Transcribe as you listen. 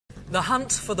The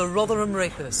hunt for the Rotherham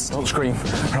rapist. Don't scream,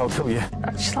 or I'll kill you.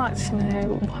 I'd just like to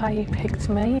know why you picked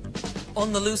me.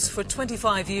 On the loose for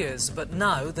 25 years, but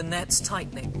now the net's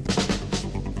tightening.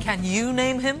 Can you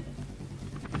name him?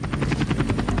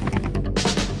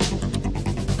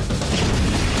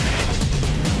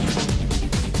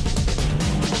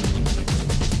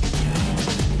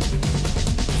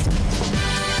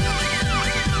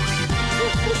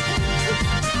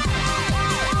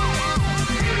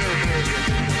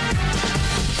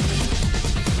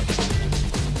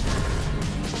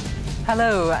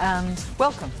 Hello and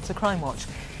welcome to Crimewatch.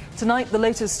 Tonight, the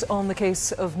latest on the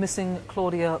case of missing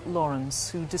Claudia Lawrence,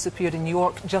 who disappeared in New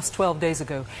York just 12 days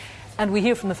ago. And we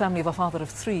hear from the family of a father of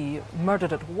three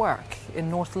murdered at work in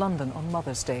North London on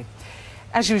Mother's Day.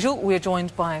 As usual, we're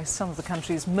joined by some of the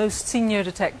country's most senior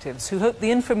detectives who hope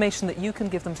the information that you can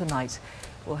give them tonight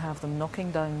will have them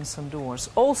knocking down some doors.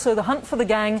 Also, the hunt for the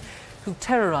gang who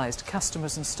terrorised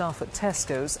customers and staff at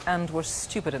Tesco's and were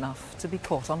stupid enough to be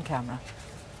caught on camera.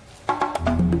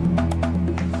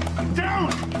 Down!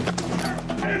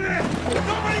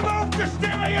 Nobody move! Just stay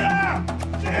where you are!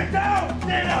 Sit down!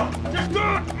 Sit down! Just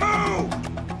don't move!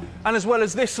 And as well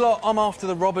as this lot, I'm after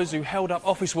the robbers who held up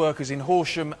office workers in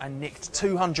Horsham and nicked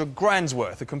 200 grand's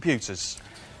worth of computers.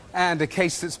 And a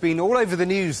case that's been all over the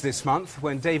news this month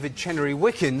when David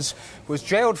Chenery-Wickens was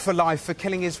jailed for life for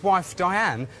killing his wife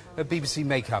Diane, a BBC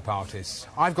makeup artist.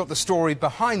 I've got the story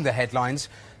behind the headlines,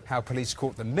 how police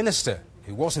caught the minister,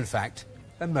 who was in fact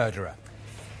a murderer.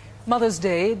 Mother's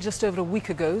Day, just over a week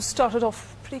ago, started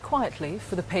off pretty quietly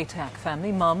for the Patak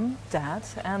family, mum, dad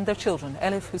and their children,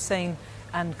 Elif, Hussein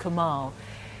and Kamal.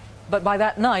 But by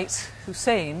that night,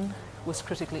 Hussein was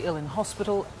critically ill in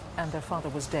hospital and their father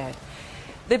was dead.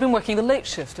 They'd been working the late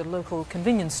shift at a local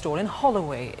convenience store in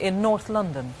Holloway in North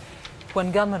London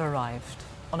when gunmen arrived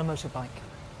on a motorbike.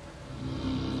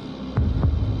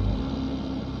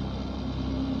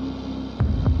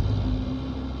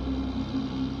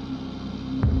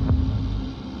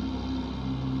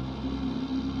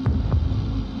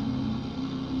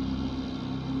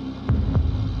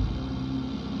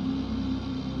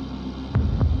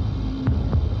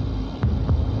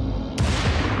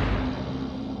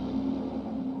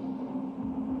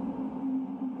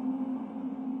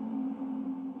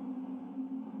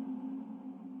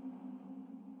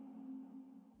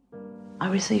 I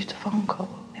received a phone call.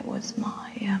 It was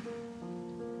my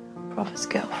brother's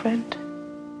girlfriend.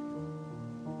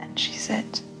 And she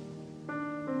said,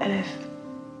 Elif,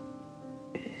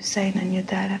 Hussein and your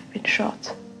dad have been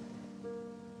shot.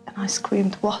 And I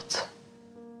screamed, what?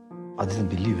 I didn't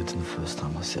believe it in the first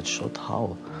time. I said, shot?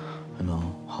 How? You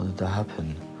know, how did that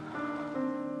happen?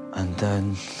 And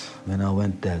then when I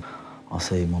went there, I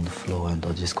saw him on the floor and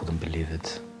I just couldn't believe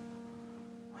it.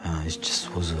 It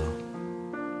just was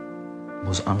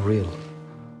unreal.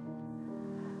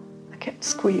 I kept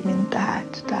screaming, Dad,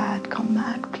 Dad, come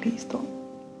back, please don't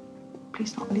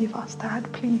leave us,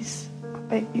 Dad, please. I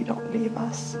beg you, don't leave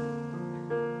us.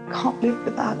 I can't live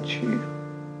without you.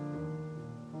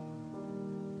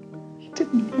 He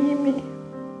didn't hear me.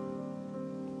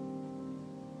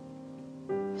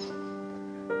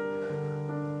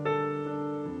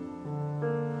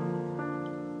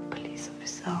 A police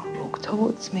officer walked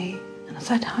towards me and I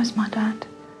said, how's my dad?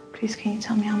 Please, can you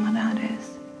tell me how my dad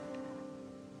is?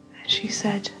 And she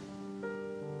said,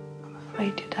 I'm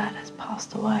afraid your dad has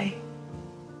passed away.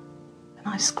 And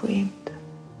I screamed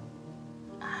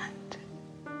and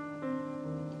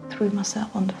threw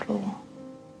myself on the floor.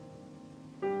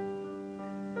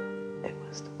 It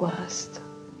was the worst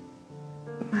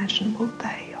imaginable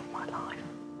day of my life.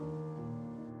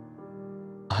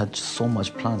 I had so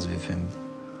much plans with him,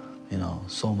 you know,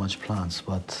 so much plans,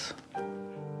 but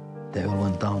they all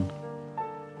went down,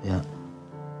 yeah.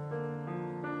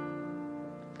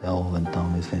 They all went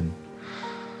down with him.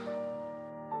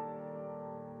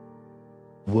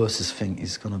 Worst thing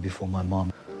is gonna be for my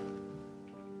mom.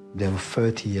 They were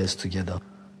 30 years together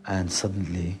and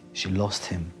suddenly she lost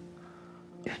him.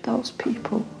 If those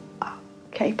people are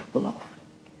capable of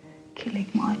killing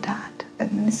my dad, an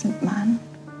innocent man,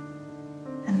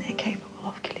 then they're capable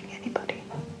of killing anybody.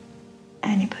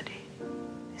 Anybody.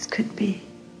 This could be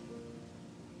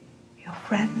your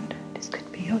friend, this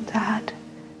could be your dad,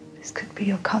 this could be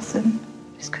your cousin,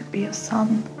 this could be your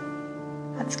son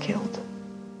that's killed.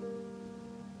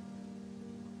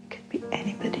 It could be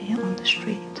anybody on the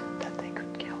street that they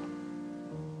could kill.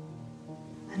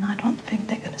 And I don't think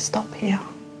they're going to stop here.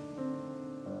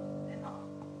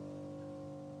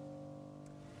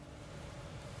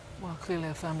 Well, clearly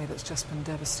a family that's just been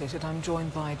devastated. I'm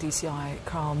joined by DCI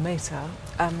Carl Mehta,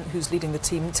 who's leading the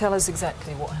team. Tell us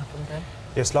exactly what happened then.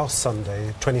 Yes, last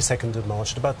Sunday, 22nd of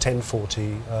March, at about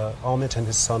 10:40, Ahmet and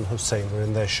his son Hussein were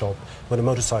in their shop when a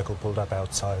motorcycle pulled up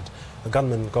outside. A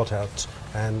gunman got out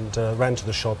and ran to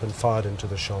the shop and fired into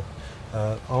the shop.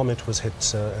 Ahmet was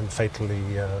hit and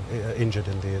fatally injured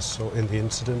in the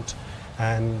incident,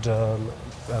 and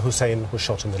Hussein was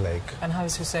shot in the leg. And how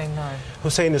is Hussein now?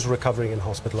 Hussein is recovering in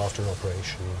hospital after an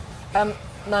operation.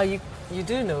 Now, you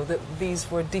do know that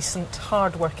these were decent,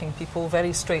 hard-working people,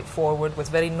 very straightforward, with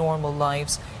very normal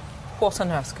lives. What on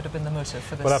earth could have been the motive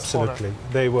for this Well, absolutely.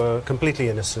 horror? They were completely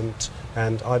innocent,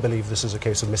 and I believe this is a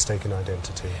case of mistaken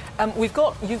identity.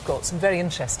 You've got some very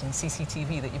interesting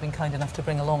CCTV that you've been kind enough to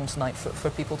bring along tonight for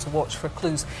people to watch for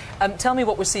clues. Tell me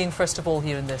what we're seeing first of all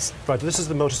here in this. Right, this is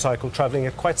the motorcycle travelling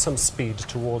at quite some speed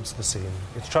towards the scene.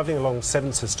 It's travelling along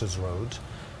Seven Sisters Road,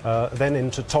 then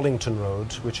into Tollington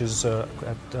Road, which is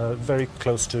very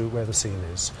close to where the scene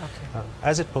is. Okay.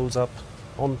 As it pulls up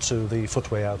onto the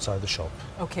footway outside the shop.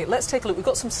 OK, let's take a look. We've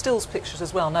got some stills pictures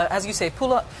as well. Now, as you say,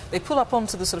 they pull up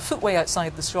onto the sort of footway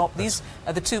outside the shop. These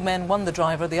are the two men, one the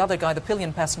driver, the other guy, the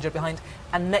pillion passenger behind.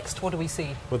 And next, what do we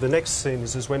see? Well, the next scene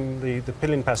is when the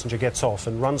pillion passenger gets off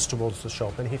and runs towards the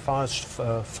shop, and he fires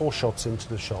 4 shots into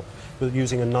the shop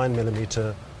using a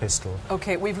 9mm pistol.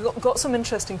 OK, we've got some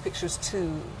interesting pictures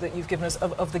too that you've given us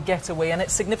of the getaway, and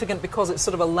it's significant because it's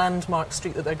sort of a landmark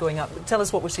street that they're going up. Tell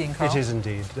us what we're seeing, Carl. It is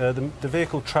indeed. The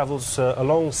vehicle travels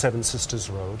along Seven Sisters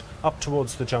Road up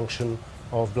towards the junction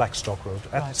of Blackstock Road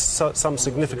at some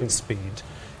significant speed.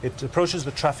 It approaches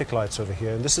the traffic lights over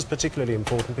here, and this is particularly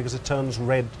important because it turns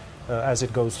red as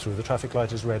it goes through. The traffic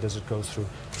light is red as it goes through.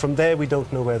 From there, we don't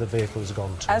know where the vehicle has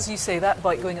gone to. As you say, that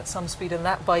bike going at some speed, and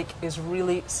that bike is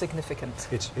really significant.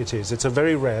 It is. It's a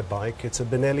very rare bike. It's a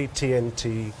Benelli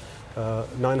TNT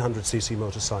 900cc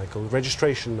motorcycle.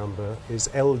 Registration number is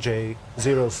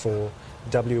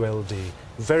LJ04WLD.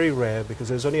 Very rare because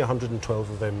there's only 112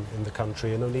 of them in the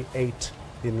country and only 8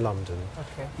 in London.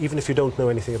 Okay. Even if you don't know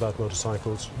anything about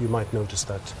motorcycles, you might notice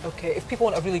that. OK, if people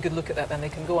want a really good look at that, then they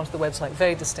can go onto the website.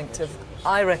 Very distinctive.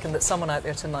 I reckon that someone out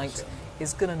there tonight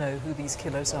is going to know who these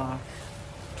killers are.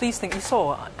 Please think, you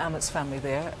saw Ahmet's family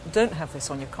there. Don't have this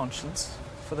on your conscience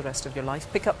for the rest of your life.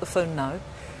 Pick up the phone now.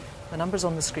 The number's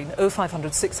on the screen,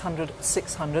 0500 600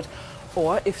 600.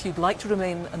 Or if you'd like to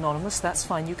remain anonymous, that's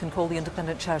fine. You can call the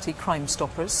independent charity Crime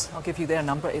Stoppers. I'll give you their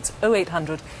number. It's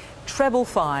 0800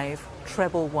 555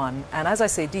 111. And as I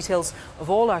say, details of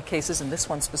all our cases, and this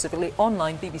one specifically,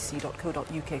 online,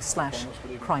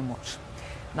 bbc.co.uk/crimewatch.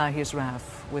 Now here's Rav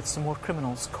with some more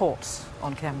criminals caught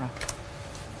on camera. Do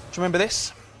you remember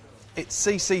this? It's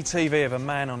CCTV of a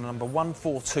man on the number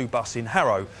 142 bus in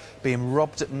Harrow being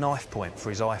robbed at knife point for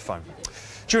his iPhone.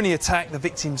 During the attack, the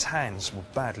victim's hands were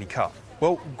badly cut.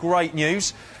 Well, great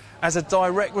news. As a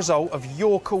direct result of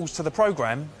your calls to the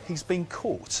programme, he's been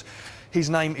caught. His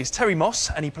name is Terry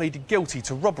Moss, and he pleaded guilty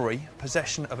to robbery,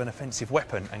 possession of an offensive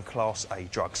weapon and Class A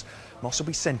drugs. Moss will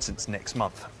be sentenced next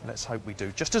month. Let's hope we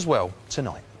do just as well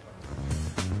tonight.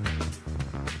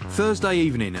 Thursday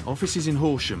evening at offices in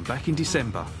Horsham back in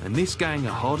December, and this gang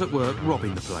are hard at work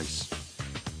robbing the place.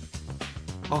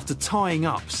 After tying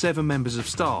up 7 members of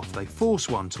staff, they force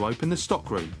one to open the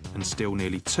stockroom and steal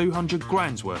nearly 200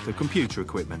 grand's worth of computer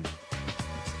equipment.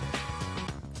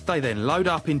 They then load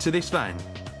up into this van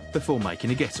before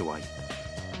making a getaway.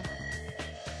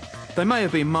 They may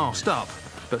have been masked up,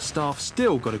 but staff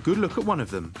still got a good look at one of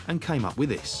them and came up with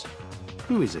this.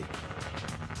 Who is he?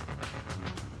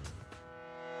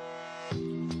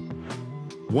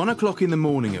 1 o'clock in the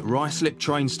morning at Ruislip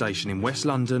train station in West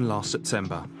London last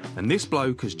September, and this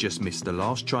bloke has just missed the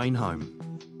last train home.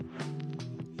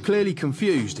 Clearly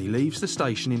confused, he leaves the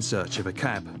station in search of a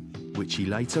cab, which he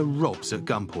later robs at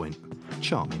gunpoint.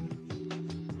 Charming.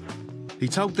 He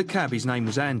told the cab his name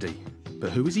was Andy,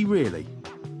 but who is he really?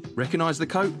 Recognise the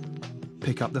coat?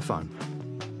 Pick up the phone.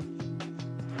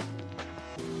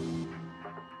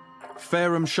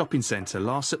 Fareham Shopping Centre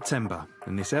last September,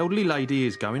 and this elderly lady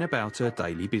is going about her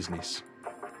daily business.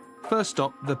 First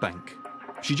stop, the bank.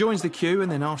 She joins the queue and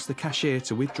then asks the cashier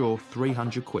to withdraw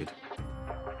 300 quid.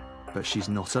 But she's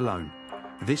not alone.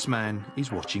 This man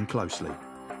is watching closely.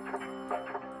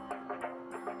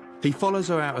 He follows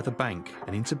her out of the bank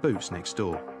and into Boots next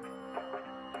door.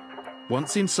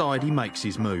 Once inside, he makes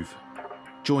his move.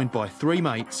 Joined by 3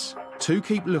 mates, 2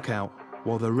 keep lookout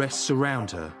while the rest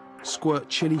surround her, squirt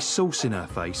chilli sauce in her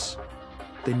face,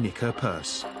 then nick her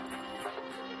purse.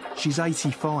 She's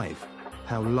 85.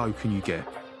 How low can you get?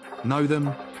 Know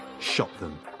them, shop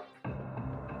them.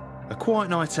 A quiet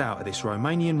night out at this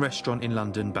Romanian restaurant in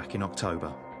London back in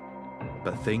October.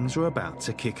 But things are about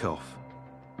to kick off.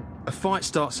 A fight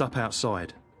starts up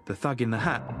outside. The thug in the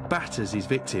hat batters his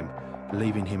victim,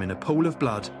 leaving him in a pool of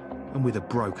blood and with a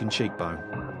broken cheekbone.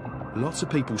 Lots of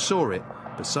people saw it,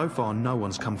 but so far no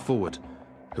one's come forward.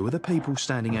 Who are the people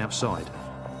standing outside?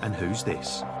 And who's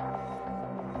this?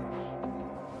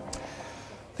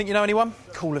 Think you know anyone?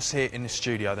 Call us here in the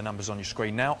studio. The number's on your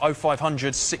screen now.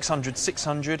 0500 600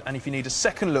 600. And if you need a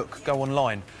second look, go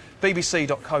online.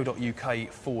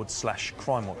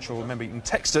 bbc.co.uk/Crimewatch. Or remember, you can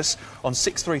text us on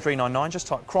 63399. Just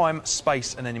type crime,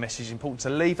 space, and then your message. It's important to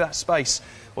leave that space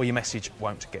or your message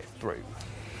won't get through.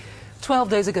 12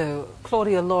 days ago,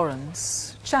 Claudia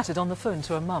Lawrence chatted on the phone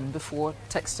to her mum before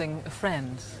texting a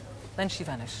friend. Then she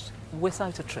vanished,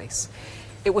 without a trace.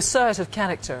 It was so out of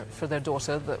character for their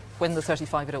daughter that when the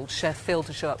 35-year-old chef failed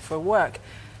to show up for work,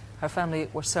 her family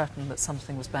were certain that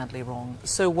something was badly wrong.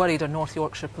 So worried are North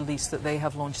Yorkshire police that they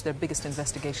have launched their biggest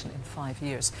investigation in 5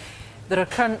 years. There are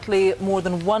currently more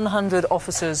than 100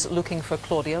 officers looking for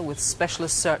Claudia, with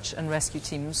specialist search and rescue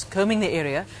teams combing the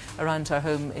area around her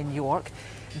home in York.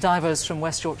 Divers from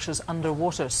West Yorkshire's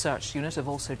underwater search unit have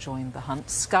also joined the hunt,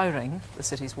 scouring the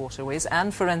city's waterways,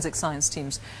 and forensic science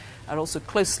teams are also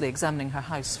closely examining her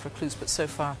house for clues, but so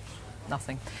far,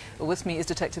 nothing. Well, with me is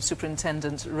Detective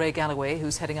Superintendent Ray Galloway,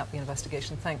 who's heading up the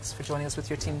investigation. Thanks for joining us with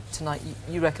your team tonight.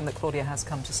 You reckon that Claudia has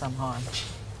come to some harm?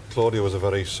 Claudia was a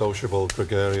very sociable,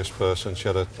 gregarious person. She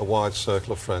had a wide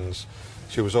circle of friends.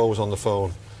 She was always on the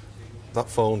phone. That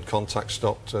phone contact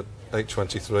stopped at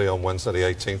 8:23 on Wednesday, the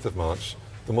 18th of March.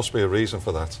 There must be a reason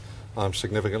for that. I'm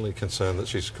significantly concerned that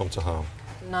she's come to harm.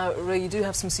 Now, Ray, you do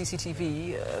have some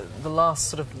CCTV, the last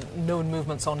sort of known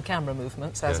movements on camera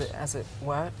movements, as it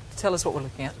were. Tell us what we're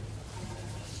looking at.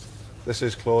 This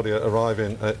is Claudia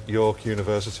arriving at York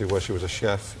University, where she was a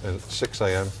chef, at 6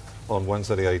 a.m. on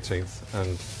Wednesday the 18th,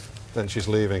 and then she's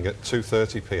leaving at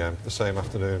 2:30 p.m. the same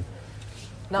afternoon.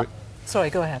 No,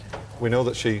 sorry, go ahead. We know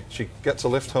that she gets a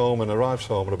lift home and arrives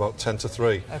home at about 10 to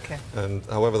 3. Okay. And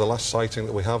however, the last sighting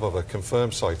that we have of her,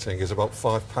 confirmed sighting, is about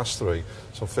 3:05,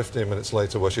 so 15 minutes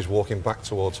later, where she's walking back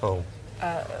towards home.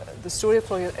 The story of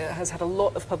Claudia has had a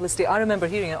lot of publicity. I remember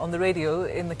hearing it on the radio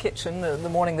in the kitchen the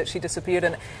morning that she disappeared,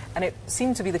 and it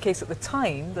seemed to be the case at the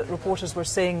time that reporters were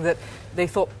saying that they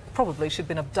thought probably she'd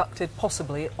been abducted,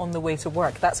 possibly on the way to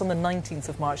work. That's on the 19th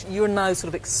of March. You're now sort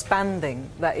of expanding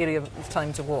that area of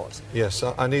time to what? Yes,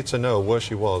 I need to know where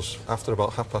she was after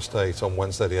about 8:30 on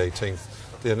Wednesday the 18th.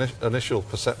 The initial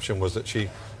perception was that she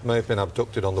may have been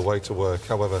abducted on the way to work.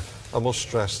 However, I must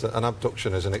stress that an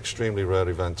abduction is an extremely rare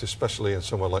event, especially in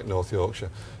somewhere like North Yorkshire.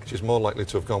 She's more likely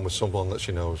to have gone with someone that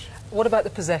she knows. What about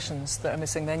the possessions that are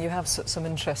missing then? You have some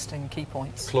interesting key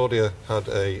points. Claudia had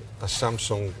a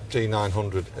Samsung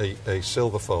D900, a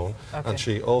silver phone, okay, and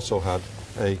she also had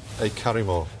a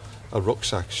Carrymore, a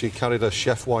rucksack. She carried her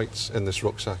Chef Whites in this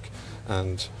rucksack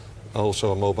and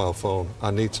also a mobile phone.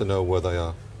 I need to know where they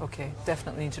are. OK,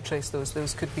 definitely need to trace those.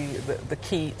 Those could be the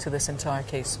key to this entire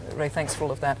case. Ray, thanks for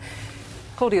all of that.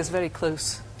 Claudia's very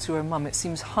close to her mum. It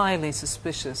seems highly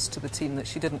suspicious to the team that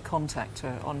she didn't contact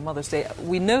her on Mother's Day.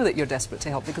 We know that you're desperate to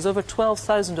help because over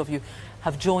 12,000 of you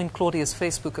have joined Claudia's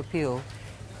Facebook appeal.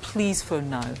 Please phone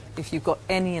now if you've got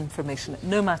any information,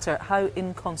 no matter how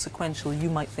inconsequential you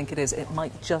might think it is. It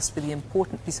might just be the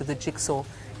important piece of the jigsaw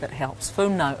that helps.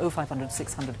 Phone now, 0500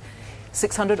 600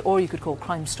 600, or you could call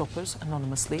Crime Stoppers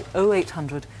anonymously,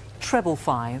 0800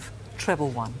 555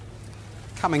 111.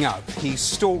 Coming up, he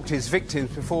stalked his victims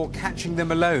before catching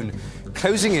them alone,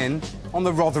 closing in on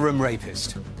the Rotherham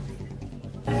rapist.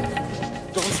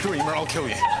 Don't scream or I'll kill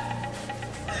you.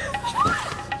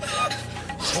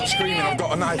 Stop screaming, I've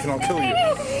got a knife and I'll kill you.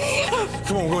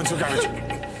 Come on, we're going to the garage.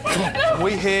 Come on.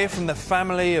 We hear from the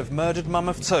family of murdered mum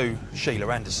of two, Sheila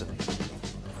Anderson.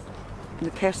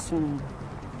 The person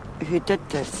who did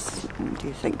this, do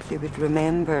you think they would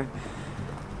remember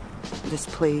this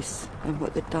place and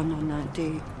what they'd done on that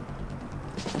day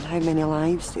and how many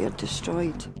lives they had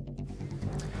destroyed?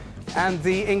 And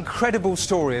the incredible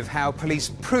story of how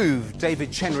police proved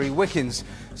David Chenery-Wickens,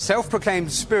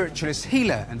 self-proclaimed spiritualist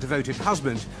healer and devoted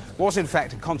husband, was in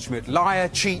fact a consummate liar,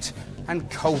 cheat and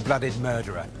cold-blooded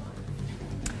murderer.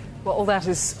 Well, all that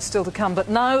is still to come, but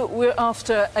now we're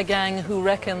after a gang who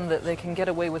reckon that they can get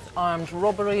away with armed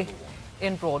robbery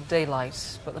in broad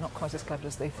daylight, but they're not quite as clever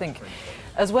as they think.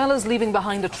 As well as leaving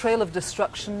behind a trail of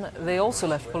destruction, they also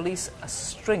left police a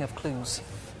string of clues.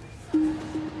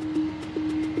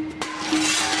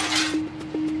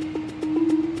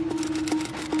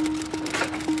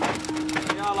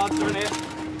 Yeah, lads, they're in here.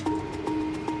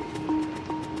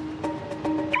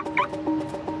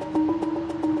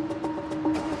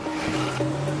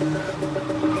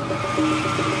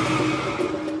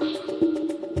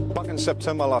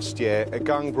 September last year, a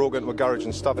gang broke into a garage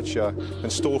in Staffordshire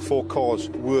and stole 4 cars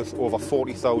worth over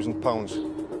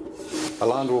 £40,000. A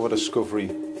Land Rover Discovery,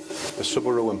 a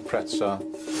Subaru Impreza,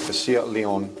 a Seat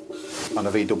Leon and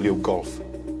a VW Golf.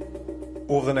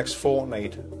 Over the next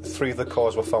fortnight, 3 of the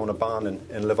cars were found abandoned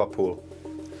in Liverpool,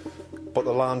 but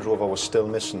the Land Rover was still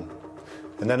missing.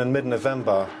 And then in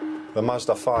mid-November, the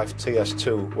Mazda 5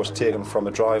 TS2 was taken from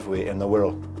a driveway in the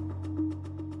Wirral.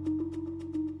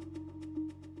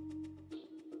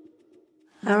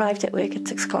 I arrived at work at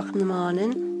 6 o'clock in the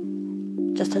morning.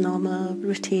 Just a normal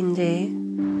routine day.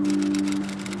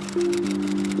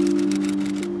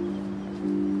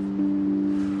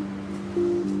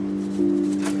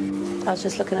 I was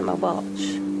just looking at my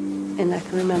watch, and I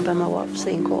can remember my watch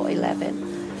saying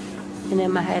 11:15. And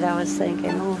in my head I was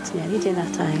thinking, oh, it's nearly dinner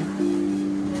time.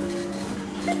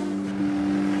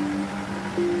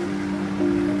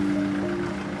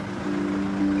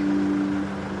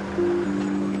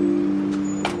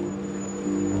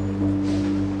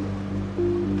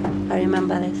 I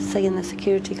remember seeing the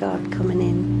security guard coming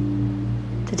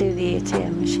in to do the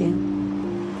ATM machine.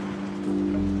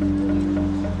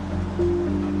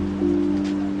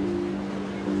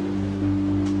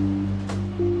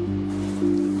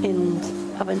 And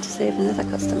having to save another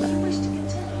customer. Would you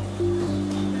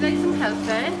like some help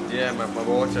there? Yeah, my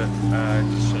water.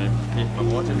 Just keep my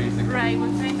water basically. Right,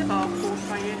 we'll find the barcode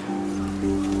for you.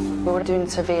 We were doing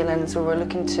surveillance. We were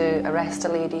looking to arrest a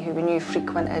lady who we knew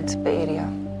frequented the area.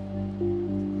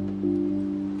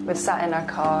 We sat in our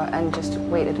car and just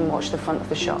waited and watched the front of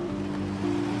the shop.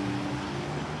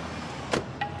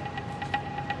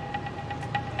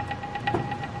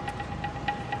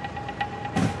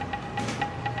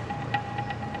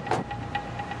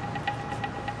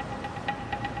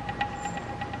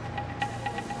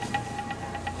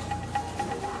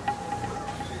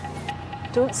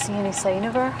 Don't see any sign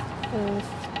of her.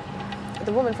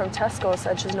 The woman from Tesco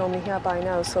said she's normally here by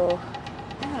now, so...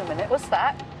 Hang on a minute, what's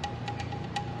that?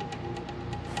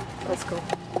 Let's go.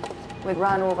 We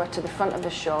ran over to the front of the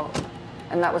shop,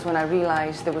 and that was when I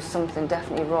realised there was something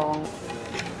definitely wrong.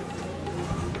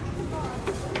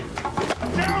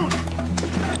 Down!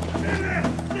 Stay down!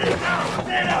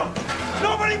 Stay down!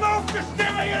 Nobody move! Just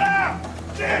stay where you are!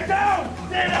 Stay down!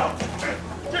 Stay down!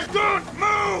 Just don't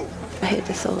move! I heard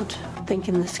the thud,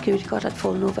 thinking the security guard had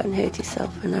fallen over and hurt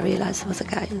himself, and I realised there was a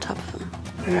guy on top of him.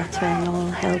 And that's when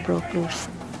all hell broke loose.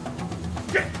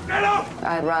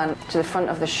 I ran to the front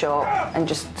of the shop and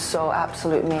just saw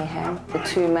absolute mayhem. The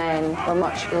 2 men were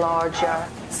much larger.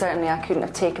 Certainly I couldn't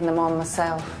have taken them on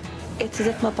myself. It's as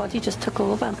if my body just took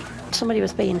over. Somebody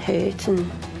was being hurt and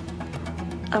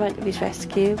I went to his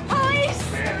rescue. Police!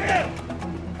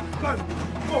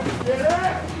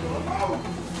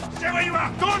 Stay where you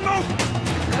are! Don't move!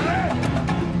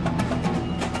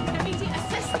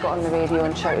 I got on the radio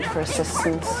and shouted for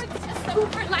assistance.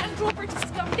 Land Rover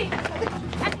Discovery.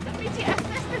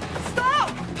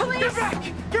 Stop! Police! Get back!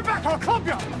 Get back! I'll club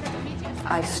you!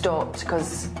 I stopped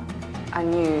because I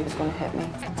knew it was going to hit me.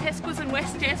 Tesco's in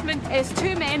West Jesmond. It's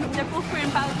 2 men. They're both wearing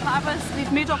balaclavas.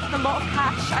 They've made off with a lot of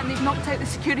cash and they've knocked out the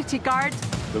security guard.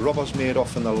 The robbers made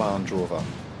off in the Land Rover.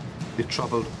 They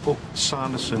travelled up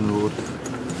Sanderson Road,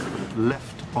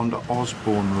 left onto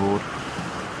Osborne Road,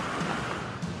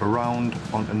 around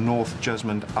onto North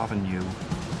Jesmond Avenue,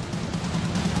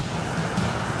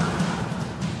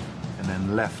 and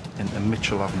then left into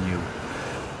Mitchell Avenue.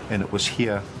 And it was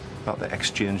here that they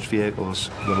exchanged vehicles,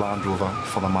 the Land Rover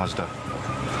for the Mazda.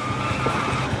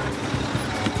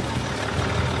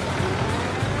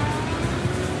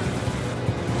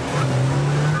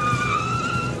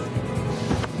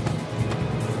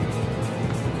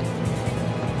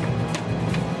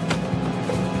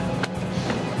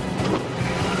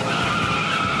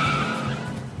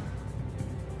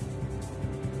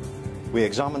 We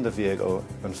examined the vehicle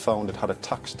and found it had a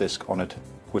tax disc on it,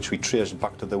 which we traced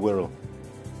back to the Wirral.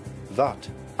 That,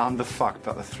 and the fact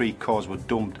that the 3 cars were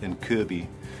dumped in Kirby,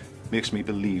 makes me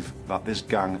believe that this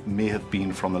gang may have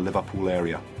been from the Liverpool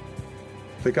area.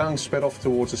 The gang sped off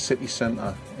towards the city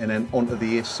centre and then onto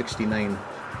the A69,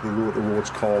 the road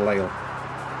towards Carlisle.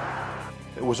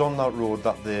 It was on that road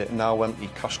that the now empty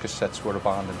cash cassettes were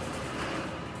abandoned.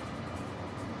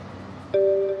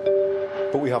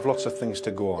 But we have lots of things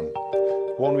to go on.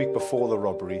 1 week before the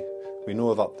robbery, we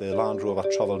know that the Land Rover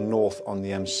travelled north on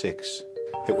the M6.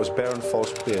 It was bearing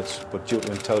false plates, but due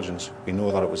to intelligence, we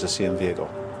know that it was the same vehicle.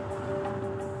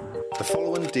 The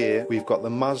following day, we've got the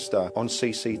Mazda on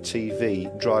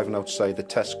CCTV driving outside the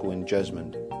Tesco in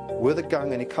Jesmond. Were the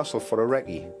gang in Newcastle for a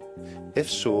recce? If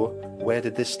so, where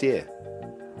did they stay?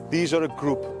 These are a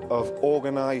group of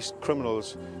organised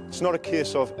criminals. It's not a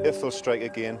case of if they'll strike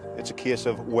again, it's a case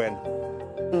of when.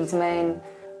 These men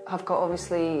have got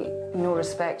obviously no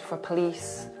respect for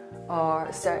police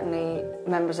or certainly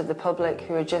members of the public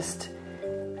who are just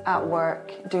at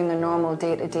work doing their normal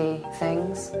day-to-day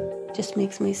things. Just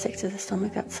makes me sick to the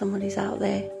stomach that somebody's out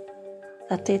there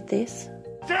that did this.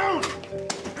 Down!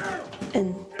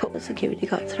 And put the security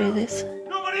guard through this.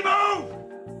 Nobody move!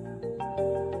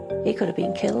 He could have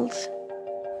been killed.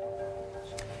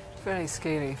 Very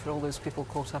scary for all those people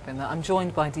caught up in that. I'm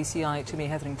joined by DCI Jimmy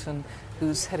Hetherington,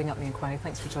 who's heading up the inquiry.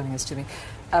 Thanks for joining us, Jimmy.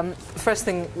 First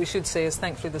thing we should say is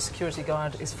thankfully the security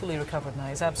guard is fully recovered now.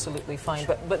 He's absolutely fine.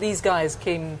 But these guys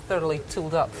came thoroughly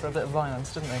tooled up for a bit of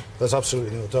violence, didn't they? There's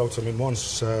absolutely no doubt. I mean,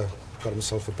 one's got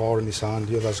himself a bar in his hand,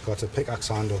 the other's got a pickaxe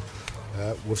handle.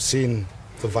 We've seen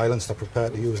the violence they're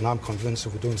prepared to use, and I'm convinced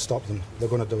if we don't stop them, they're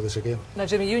going to do this again. Now,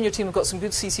 Jimmy, you and your team have got some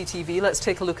good CCTV. Let's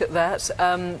take a look at that.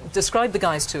 Describe the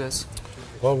guys to us.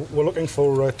 Well, we're looking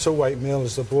for two white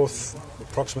males. They're both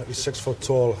approximately 6 foot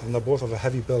tall, and they're both of a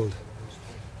heavy build.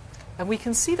 And we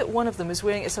can see that one of them is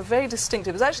wearing, it's a very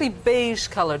distinctive, it's actually beige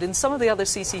coloured. In some of the other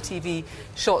CCTV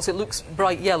shots it looks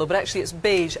bright yellow, but actually it's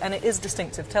beige and it is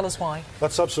distinctive. Tell us why.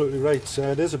 That's absolutely right.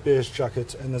 It is a beige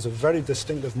jacket and there's a very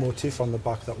distinctive motif on the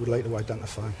back that we'd like to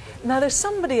identify. Now there's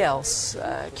somebody else,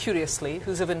 curiously,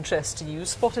 who's of interest to you,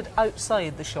 spotted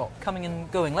outside the shop, coming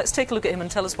and going. Let's take a look at him and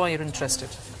tell us why you're interested.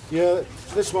 Yeah,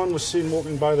 this man was seen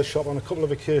walking by the shop on a couple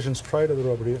of occasions prior to the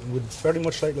robbery, and we'd very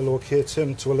much like to locate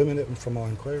him to eliminate him from our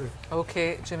inquiry.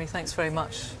 OK, Jimmy, thanks very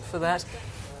much for that.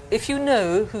 If you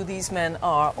know who these men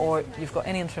are, or you've got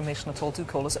any information at all, do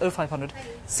call us 0500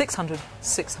 600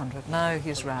 600. Now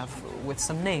here's Rav with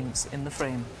some names in the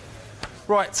frame.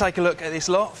 Right, take a look at this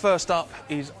lot. First up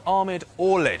is Ahmed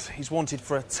Patak. He's wanted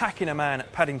for attacking a man at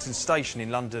Paddington Station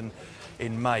in London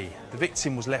in May. The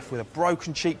victim was left with a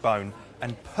broken cheekbone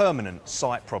and permanent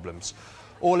sight problems.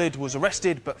 Patak was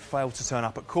arrested but failed to turn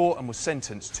up at court and was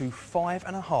sentenced to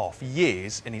 5.5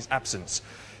 years in his absence.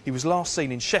 He was last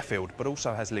seen in Sheffield but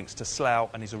also has links to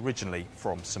Slough and is originally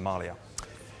from Somalia.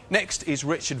 Next is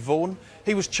Richard Vaughan.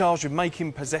 He was charged with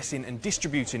making, possessing and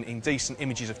distributing indecent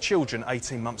images of children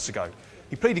 18 months ago.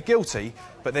 He pleaded guilty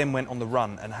but then went on the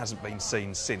run and hasn't been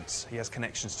seen since. He has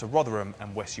connections to Rotherham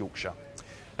and West Yorkshire.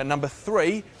 At number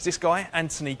 3 is this guy,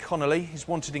 Anthony Connolly. He's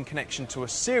wanted in connection to a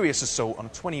serious assault on a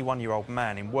 21-year-old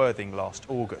man in Worthing last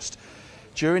August.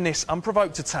 During this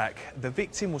unprovoked attack, the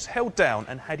victim was held down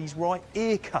and had his right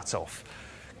ear cut off.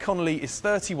 Connolly is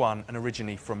 31 and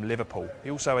originally from Liverpool. He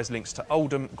also has links to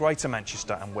Oldham, Greater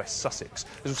Manchester and West Sussex.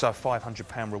 There's also a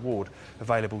 £500 reward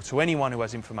available to anyone who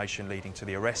has information leading to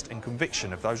the arrest and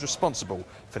conviction of those responsible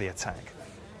for the attack.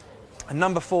 And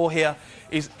number 4 here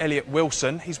is Elliot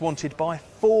Wilson. He's wanted by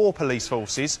 4 police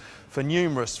forces for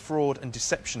numerous fraud and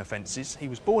deception offences. He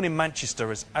was born in Manchester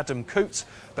as Adam Coote,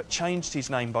 but changed his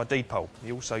name by deed poll.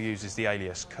 He also uses the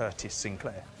alias Curtis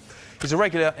Sinclair. He's a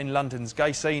regular in London's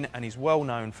gay scene and is well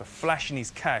known for flashing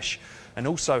his cash and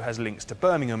also has links to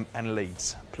Birmingham and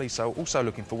Leeds. Police are also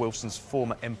looking for Wilson's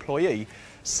former employee,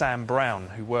 Sam Brown,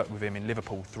 who worked with him in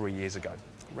Liverpool 3 years ago.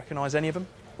 Recognise any of them?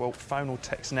 Well, phone or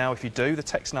text now if you do. The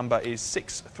text number is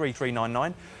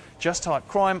 63399. Just type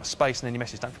crime, space and then your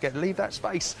message. Don't forget to leave that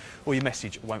space or your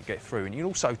message won't get through. And you can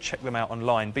also check them out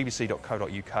online,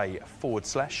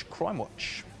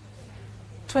 bbc.co.uk/Crimewatch.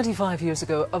 25 years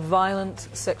ago, a violent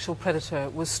sexual predator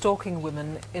was stalking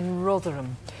women in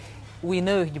Rotherham. We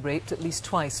know he raped at least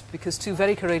twice because 2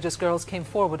 very courageous girls came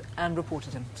forward and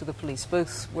reported him to the police.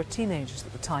 Both were teenagers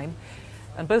at the time.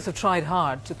 And both have tried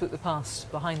hard to put the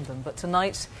past behind them. But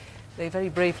tonight, they very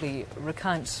bravely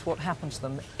recount what happened to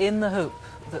them in the hope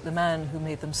that the man who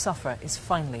made them suffer is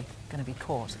finally going to be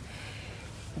caught.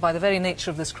 By the very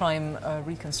nature of this crime,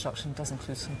 reconstruction does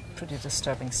include some pretty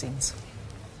disturbing scenes.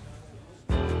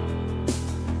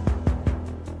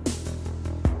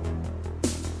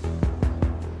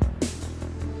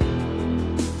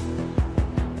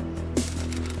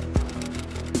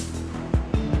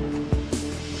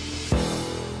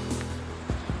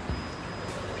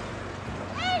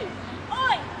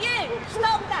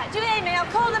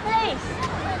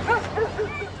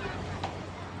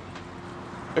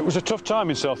 It was a tough time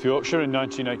in South Yorkshire in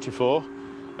 1984.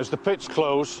 As the pits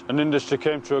closed and industry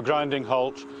came to a grinding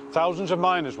halt, thousands of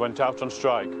miners went out on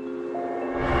strike.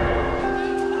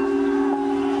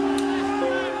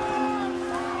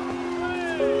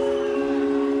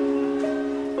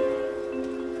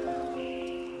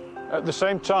 At the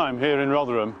same time, here in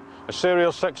Rotherham, a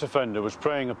serial sex offender was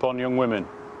preying upon young women.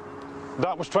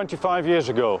 That was 25 years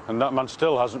ago, and that man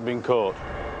still hasn't been caught.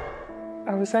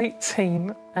 I was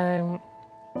 18.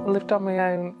 I lived on my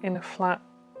own in a flat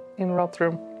in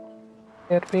Rotherham.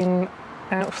 I'd been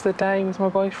out for the day with my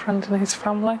boyfriend and his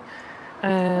family,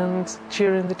 and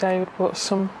during the day we'd bought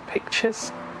some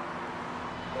pictures.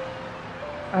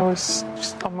 I was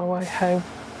just on my way home.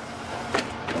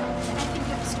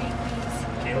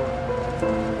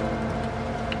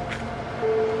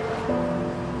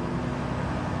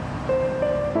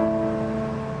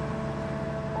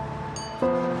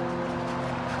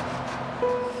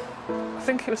 I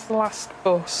think it was the last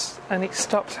bus, and it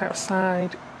stopped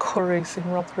outside Curry's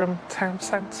in Rotherham town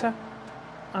centre.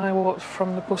 I walked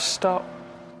from the bus stop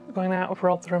going out of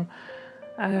Rotherham,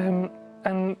 and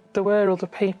there were other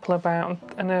people about,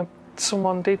 and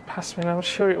someone did pass me, and I was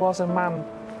sure it was a man.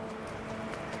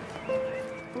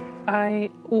 I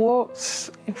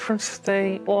walked in front of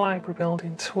the library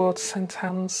building towards St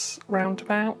Anne's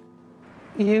roundabout.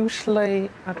 Usually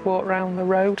I'd walk round the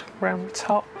road, round the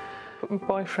top, but my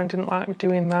boyfriend didn't like me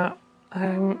doing that,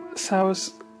 so I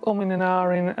was umming and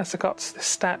ahhing as I got to the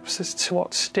steps as to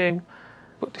what to do,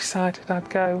 but decided I'd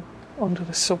go under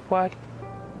the subway.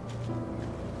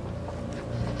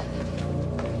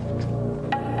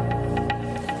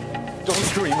 Don't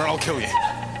scream or I'll kill you.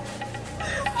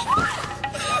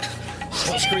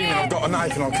 Stop screaming, I've got a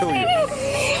knife and I'll kill you.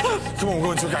 Come on, we'll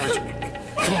go into a garage.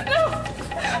 Come on.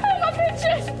 My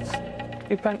pictures!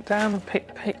 He bent down and picked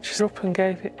the pictures up and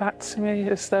gave it back to me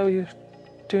as though he was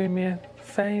doing me a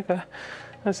favour,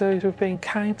 as though he were being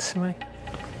kind to me.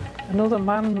 Another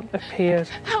man appeared.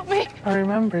 Help me! I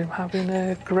remember him having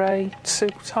a grey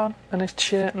suit on and a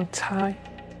shirt and tie.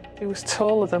 He was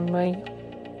taller than me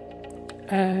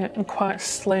and quite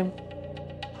slim.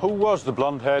 Who was the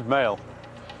blonde-haired male?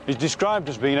 He's described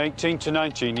as being 18 to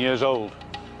 19 years old.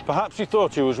 Perhaps he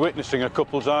thought he was witnessing a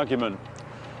couple's argument.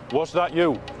 Was that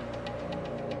you?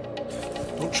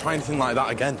 Don't try anything like that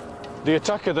again. The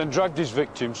attacker then dragged his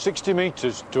victim 60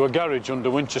 metres to a garage under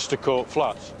Winchester Court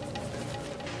Flats.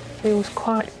 He was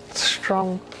quite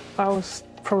strong. I was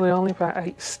probably only about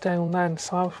 8 stone then,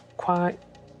 so I was quite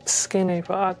skinny,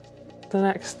 but the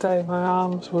next day my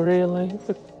arms were really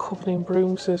covered in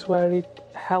bruises where he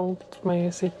held me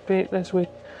as we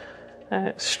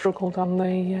struggled on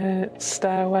the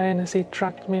stairway and as he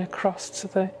dragged me across to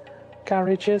the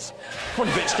garages. Come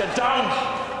on, bitch, get down!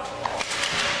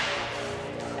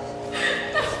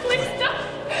 No, please don't!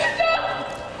 No!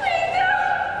 Please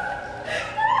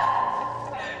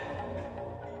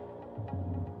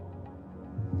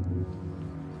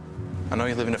I know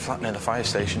you live in a flat near the fire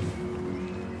station.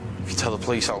 If you tell the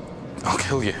police, I'll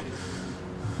kill you.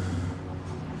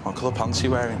 What colour pants are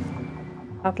you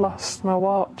wearing? I'd lost my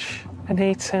watch and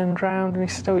he turned round and he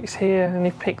said, "Oh, it's here," and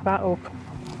he picked that up.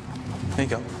 There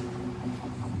you go.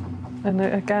 And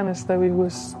again, as though he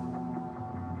was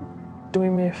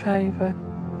doing me a favour.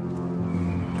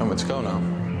 You want me to go now?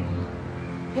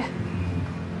 Yeah.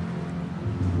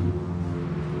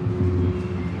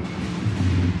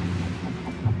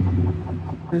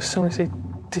 As soon as he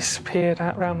disappeared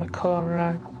out round the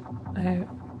corner, I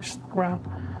just ran.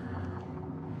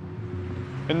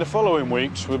 In the following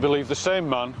weeks, we believe the same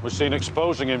man was seen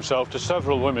exposing himself to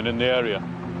several women in the area.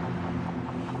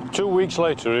 2 weeks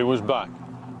later, he was back.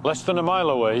 Less than a mile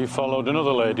away, he followed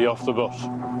another lady off the bus.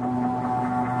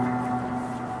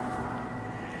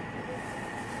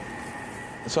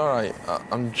 It's all right.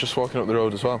 I'm just walking up the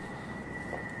road as well.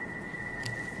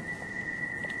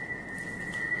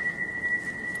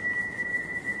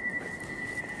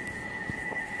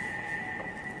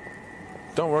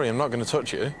 Don't worry, I'm not going to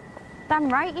touch you. Damn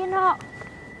right you're not.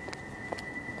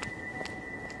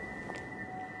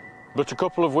 But a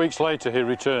couple of weeks later, he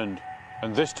returned,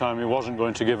 and this time he wasn't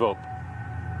going to give up.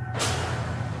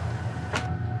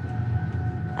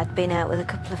 I'd been out with a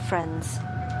couple of friends.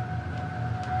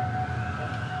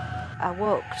 I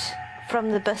walked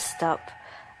from the bus stop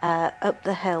up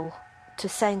the hill to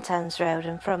St Anne's Road,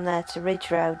 and from there to Ridge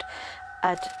Road.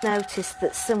 I'd noticed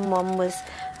that someone was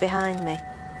behind me.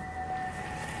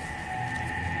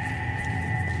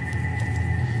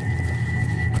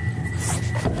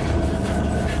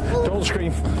 Don't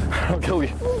scream, I'll kill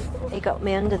you. He got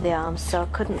me under the arms so I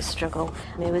couldn't struggle.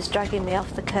 He was dragging me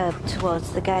off the curb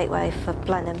towards the gateway for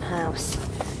Blenheim House.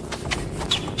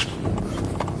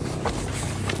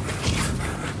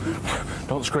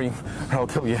 Don't scream, or I'll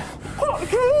kill you.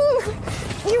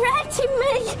 You're hurting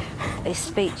me! His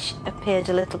speech appeared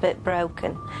a little bit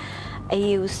broken.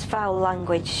 He used foul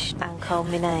language and called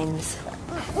me names.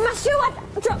 My shoe! I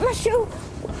dropped my shoe!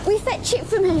 Will you fetch it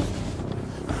for me?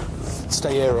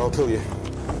 Stay here or I'll kill you.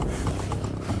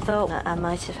 Thought that I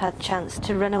might have had a chance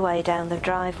to run away down the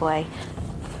driveway,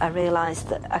 I realised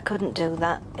that I couldn't do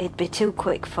that. He'd be too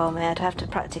quick for me. I'd have to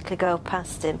practically go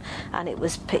past him, and it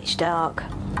was pitch dark.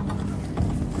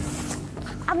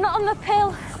 I'm not on the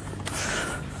pill.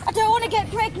 I don't want to get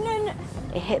pregnant.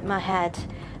 He hit my head,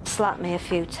 slapped me a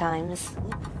few times.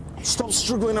 Stop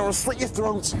struggling or I'll slit your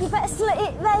throat. You better slit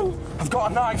it then. I've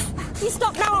got a knife. You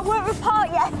stop now, I won't report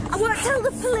you. I won't tell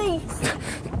the police.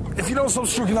 If you don't stop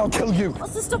struggling, I'll kill you.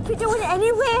 What's to stop you doing it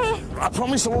anyway? I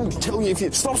promise I won't kill you if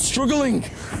you stop struggling.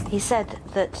 He said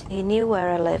that he knew where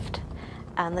I lived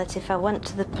and that if I went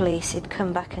to the police, he'd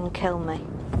come back and kill me.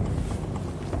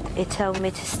 He told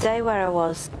me to stay where I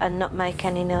was and not make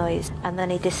any noise, and then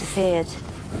he disappeared.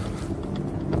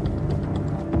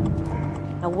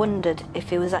 I wondered if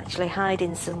he was actually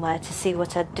hiding somewhere to see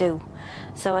what I'd do,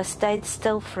 so I stayed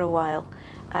still for a while.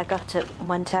 I got up and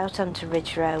went out onto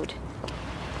Ridge Road.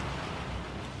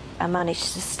 I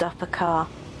managed to stop a car.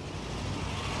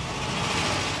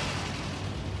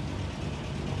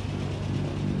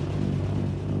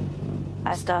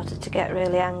 I started to get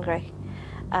really angry,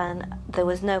 and there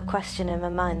was no question in my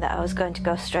mind that I was going to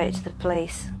go straight to the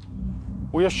police.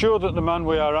 We are sure that the man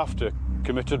we are after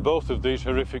committed both of these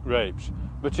horrific rapes,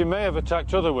 but he may have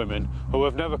attacked other women who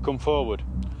have never come forward.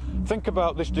 Think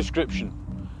about this description.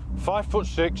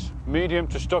 5'6", medium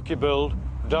to stocky build,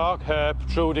 dark hair,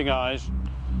 protruding eyes.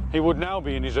 He would now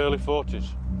be in his early 40s.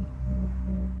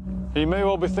 He may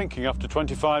well be thinking after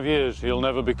 25 years he'll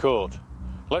never be caught.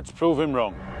 Let's prove him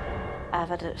wrong. I've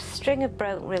had a string of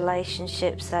broken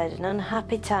relationships. I had an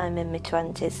unhappy time in my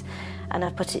 20s, and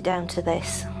I put it down to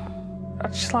this.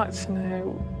 I'd just like to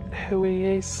know who he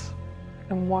is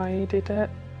and why he did it,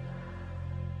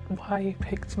 why he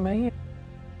picked me.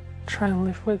 Try and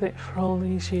live with it for all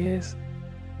these years.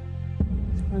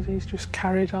 Because he's just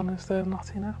carried on as though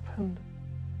nothing happened.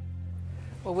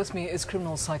 Well, with me is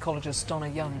criminal psychologist Donna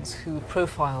Youngs, who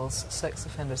profiles sex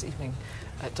offenders. Evening,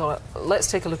 Donna.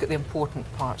 Let's take a look at the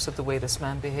important parts of the way this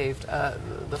man behaved.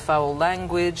 The foul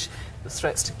language, the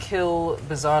threats to kill,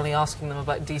 bizarrely asking them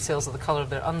about details of the colour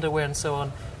of their underwear and so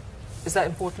on. Is that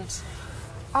important?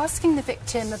 Asking the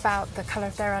victim about the colour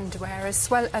of their underwear, as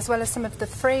well as some of the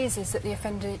phrases that the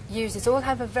offender uses, all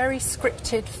have a very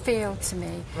scripted feel to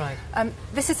me. Right.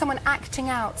 This is someone acting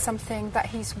out something that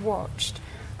he's watched.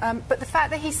 But the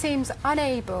fact that he seems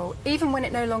unable, even when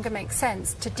it no longer makes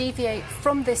sense, to deviate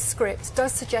from this script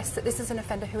does suggest that this is an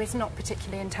offender who is not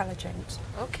particularly intelligent.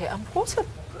 OK, and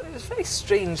it's very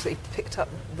strange that he picked up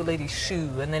the lady's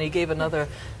shoe and then he gave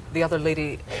the other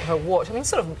lady her watch. I mean,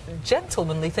 sort of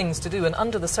gentlemanly things to do, and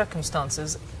under the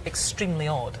circumstances, extremely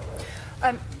odd.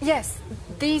 Yes,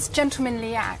 these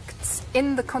gentlemanly acts,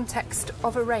 in the context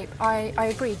of a rape, I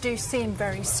agree, do seem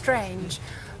very strange.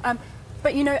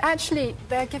 But, you know, actually,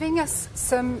 they're giving us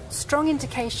some strong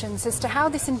indications as to how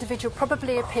this individual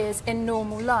probably appears in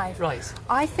normal life. Right.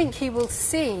 I think he will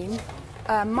seem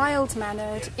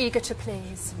mild-mannered, eager to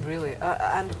please. Really?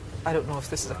 And I don't know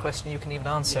if this is a question you can even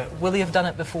answer. Will he have done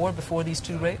it before these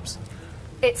two rapes?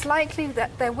 It's likely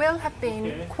that there will have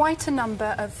been quite a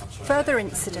number of further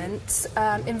incidents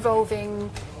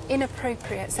involving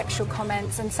inappropriate sexual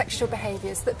comments and sexual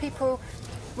behaviours that people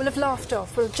will have laughed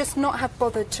off, will just not have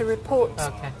bothered to report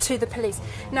to the police.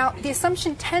 Now, the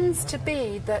assumption tends to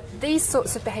be that these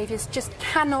sorts of behaviours just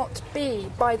cannot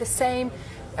be by the same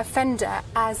offender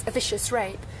as a vicious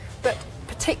rape. But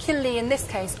particularly in this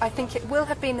case, I think it will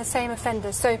have been the same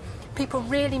offender, so people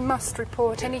really must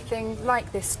report anything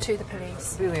like this to the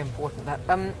police. Really important, that.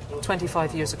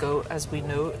 25 years ago, as we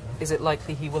know, is it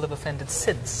likely he will have offended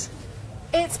since?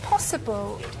 It's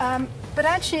possible, but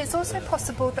actually it's also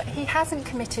possible that he hasn't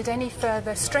committed any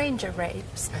further stranger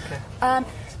rapes. Okay.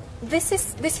 This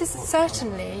is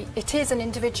certainly, it is an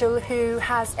individual who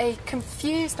has a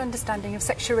confused understanding of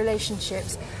sexual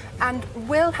relationships and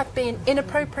will have been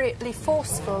inappropriately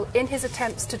forceful in his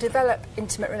attempts to develop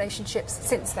intimate relationships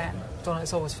since then. Donna,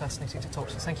 it's always fascinating to talk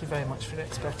to you. Thank you very much for your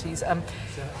expertise.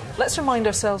 Let's remind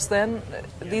ourselves then,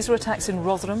 these were attacks in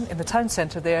Rotherham, in the town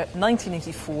centre there,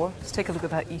 1984. Let's take a look at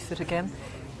that ether again.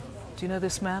 Do you know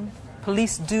this man?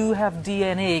 Police do have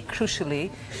DNA,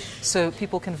 crucially, so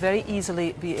people can very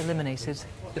easily be eliminated.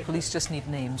 The police just need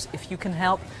names. If you can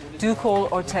help, do call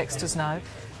or text us now.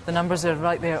 The numbers are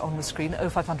right there on the screen,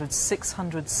 0500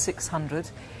 600 600.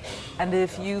 And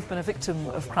if you've been a victim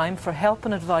of crime, for help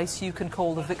and advice, you can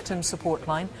call the victim support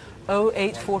line,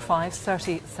 0845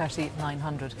 30 30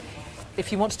 900.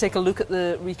 If you want to take a look at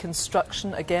the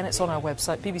reconstruction, again, it's on our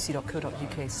website,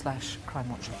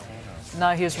 bbc.co.uk/crimewatch.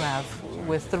 Now here's Rav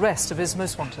with the rest of his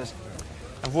Most Wanted.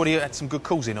 I've already had some good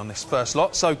calls in on this first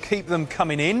lot, so keep them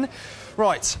coming in.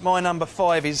 Right, my number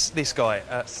 5 is this guy,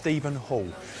 Stephen Hall.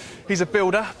 He's a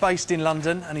builder based in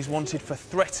London and he's wanted for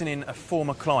threatening a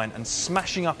former client and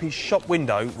smashing up his shop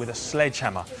window with a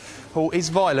sledgehammer. Paul is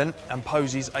violent and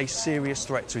poses a serious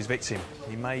threat to his victim.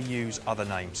 He may use other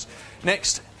names.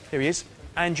 Next, here he is,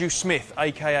 Andrew Smith,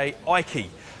 aka Ikey.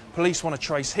 Police want to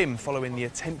trace him following the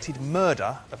attempted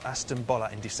murder of Aston Bolla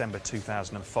in December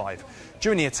 2005.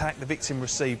 During the attack, the victim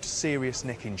received serious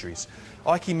neck injuries.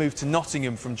 Ikey moved to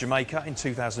Nottingham from Jamaica in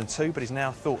 2002, but is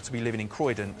now thought to be living in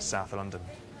Croydon, south of London.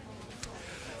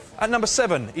 At number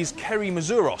 7 is Kerry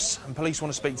Mazouros, and police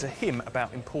want to speak to him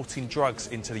about importing drugs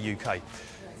into the UK.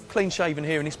 Clean-shaven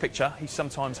here in this picture, he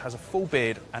sometimes has a full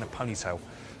beard and a ponytail.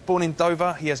 Born in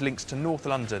Dover, he has links to North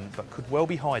London, but could well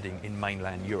be hiding in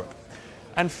mainland Europe.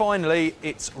 And finally,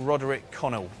 it's Roderick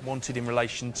Connell, wanted in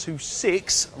relation to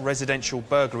 6 residential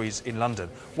burglaries in London.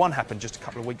 One happened just a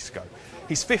couple of weeks ago.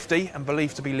 He's 50 and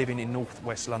believed to be living in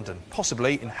north-west London,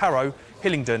 possibly in Harrow,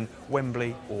 Hillingdon,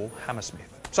 Wembley or Hammersmith.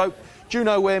 So, do you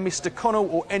know where Mr Connell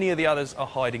or any of the others are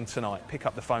hiding tonight? Pick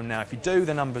up the phone now. If you do,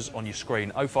 the number's on your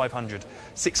screen, 0500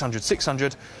 600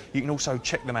 600. You can also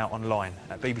check them out online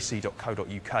at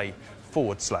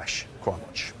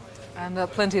bbc.co.uk/Crimewatch. And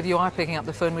plenty of you are picking up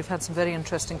the phone. We've had some very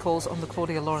interesting calls on the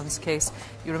Claudia Lawrence case.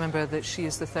 You remember that she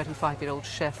is the 35-year-old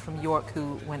chef from York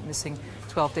who went missing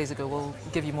 12 days ago. We'll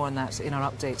give you more on that in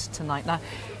our update tonight. Now,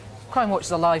 Crimewatch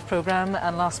is a live programme,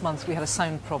 and last month we had a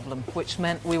sound problem, which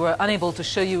meant we were unable to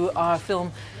show you our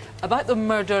film about the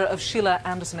murder of Sheila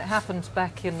Anderson. It happened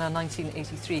back in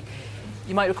 1983.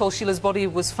 You might recall Sheila's body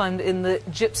was found in the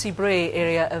Gypsy Bray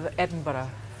area of Edinburgh.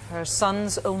 Her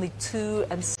sons, only 2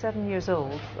 and 7 years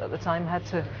old at the time, had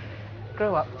to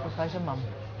grow up without a mum.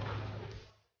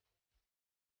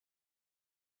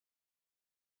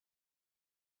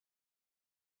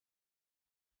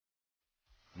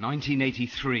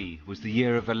 "1983 was the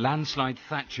year of a landslide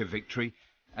Thatcher victory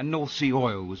and North Sea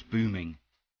oil was booming.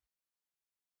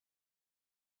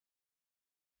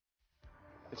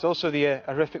 It's also the year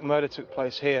a horrific murder took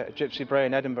place here at Gypsy Bray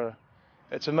in Edinburgh.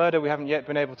 It's a murder we haven't yet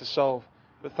been able to solve,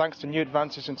 but thanks to new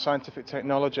advances in scientific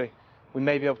technology, we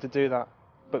may be able to do that,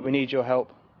 but we need your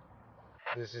help.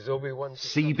 This is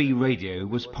CB radio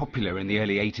was popular in the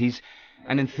early 80s,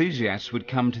 and enthusiasts would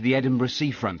come to the Edinburgh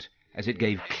seafront as it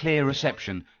gave clear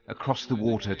reception across the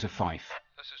water to Fife.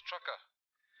 This is Trucker.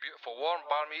 Beautiful warm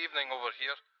balmy evening over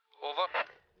here. Over.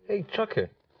 Hey Trucker,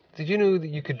 did you know that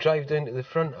you could drive down to the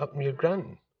front up near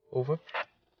Granton? Over.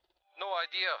 No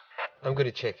idea. I'm going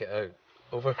to check it out.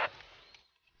 Over.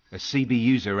 A CB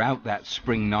user out that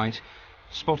spring night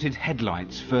spotted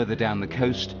headlights further down the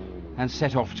coast and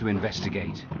set off to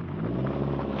investigate.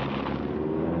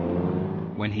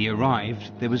 When he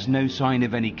arrived, there was no sign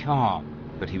of any car,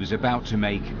 but he was about to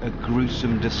make a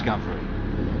gruesome discovery.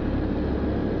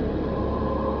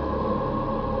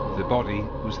 The body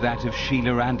was that of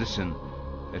Sheila Anderson,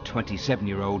 a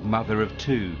 27-year-old mother of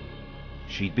 2.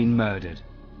 She'd been murdered.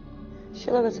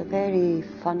 Sheila was a very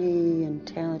funny,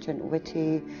 intelligent,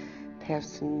 witty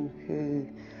person who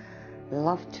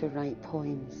loved to write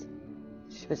poems.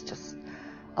 She was just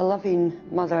a loving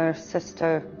mother,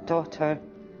 sister, daughter,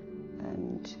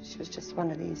 and she was just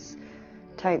one of these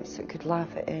types that could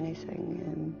laugh at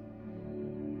anything.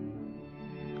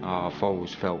 I've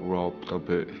always felt robbed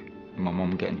about my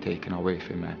mum getting taken away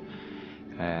from me.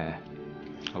 I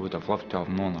would have loved to have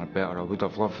known her better. I would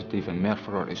have loved even more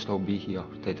for her to still be here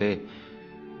today.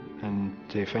 And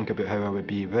to think about how I would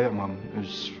be without Mum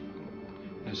is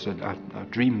a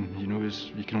dream, you know.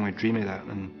 You can only dream of that,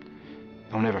 and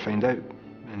I'll never find out.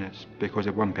 And it's because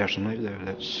of one person out there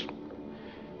that's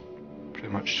pretty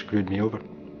much screwed me over.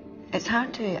 It's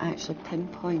hard to actually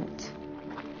pinpoint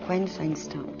when things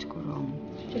start to go wrong.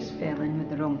 She just fell in with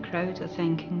the wrong crowd, I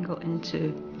think, and got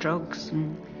into drugs,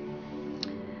 and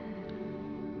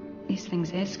these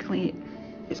things escalate.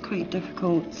 It's quite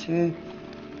difficult to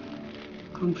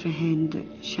comprehend that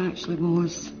she actually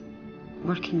was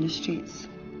working the streets.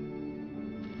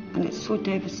 And it's so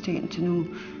devastating to know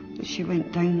that she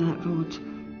went down that road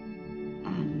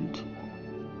and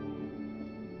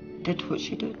did what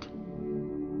she did.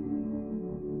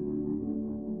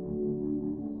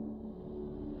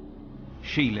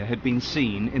 Sheila had been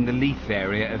seen in the Leith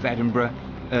area of Edinburgh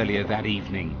earlier that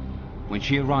evening. When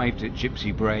she arrived at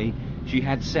Gypsy Bray, she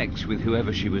had sex with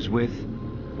whoever she was with.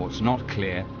 What's not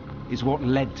clear is what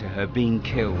led to her being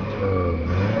killed.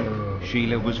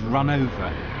 Sheila was run over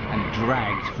and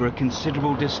dragged for a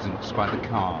considerable distance by the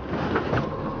car.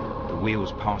 The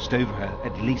wheels passed over her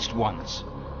at least once.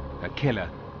 Her killer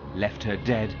left her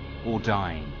dead or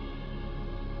dying.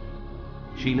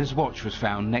 Sheila's watch was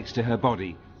found next to her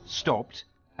body, stopped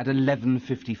at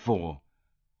 11:54,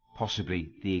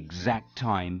 possibly the exact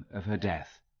time of her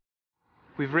death.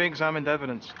 We've re-examined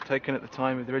evidence taken at the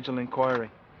time of the original inquiry,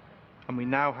 and we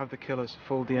now have the killer's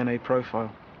full DNA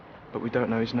profile, but we don't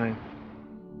know his name.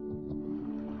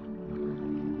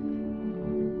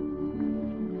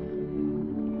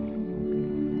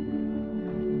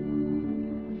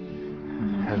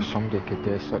 How somebody could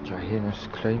do such a heinous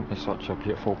crime to such a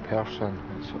beautiful person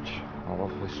at such a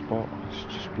lovely spot, it's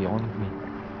just beyond me.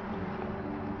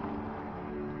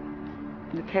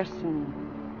 The person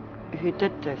who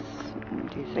did this,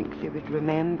 do you think they would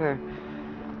remember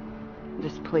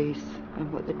this place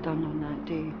and what they'd done on that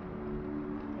day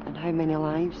and how many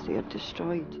lives they had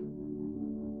destroyed?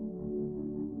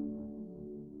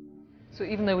 So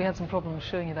even though we had some problems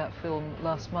showing you that film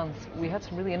last month, we had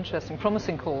some really interesting,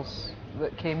 promising calls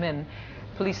that came in.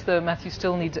 Police, though, Matthew,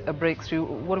 still need a breakthrough.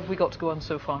 What have we got to go on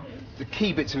so far? The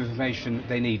key bits of information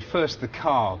they need. First, the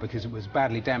car, because it was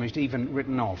badly damaged, even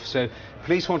written off. So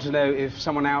police want to know if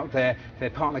someone out there, their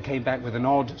partner came back with an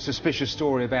odd, suspicious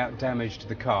story about damage to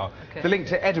the car. Okay. The link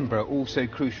to Edinburgh, also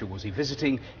crucial. Was he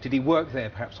visiting? Did he work there,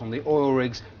 perhaps on the oil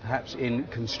rigs, perhaps in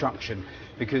construction?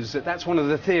 Because that's one of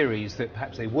the theories, that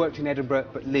perhaps they worked in Edinburgh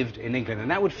but lived in England. And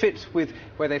that would fit with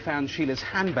where they found Sheila's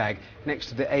handbag next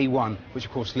to the A1, which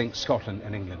of course links Scotland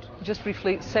and England. Just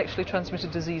briefly, sexually transmitted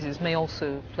diseases may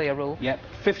also play a role. Yep,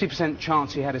 50%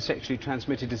 chance he had a sexually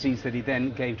transmitted disease that he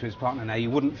then gave to his partner. Now, you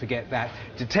wouldn't forget that.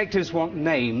 Detectives want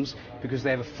names because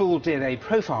they have a full DNA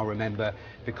profile, remember,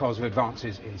 because of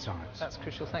advances in science. That's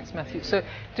crucial. Thanks, Matthew. So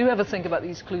do ever think about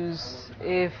these clues.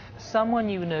 If someone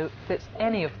you know fits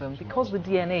any of them, because of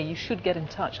the DNA, you should get in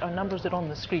touch. Our numbers are on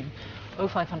the screen.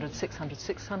 0500 600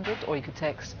 600, or you could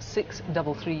text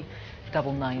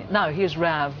 63399. Now, here's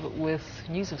Rav with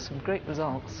news of some great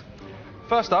results.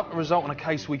 First up, a result on a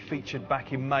case we featured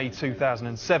back in May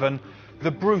 2007,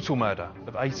 the brutal murder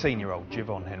of 18-year-old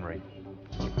Jivon Henry.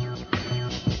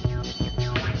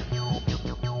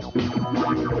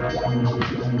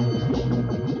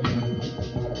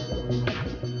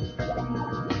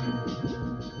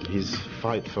 His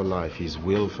fight for life, his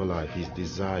will for life, his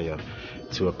desire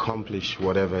to accomplish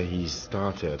whatever he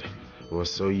started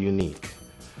was so unique.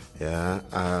 Yeah,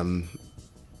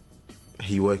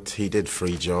 he did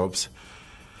 3 jobs.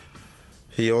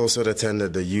 He also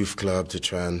attended the youth club to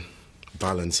try and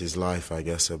balance his life, I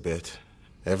guess, a bit.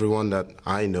 Everyone that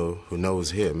I know who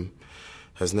knows him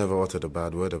has never uttered a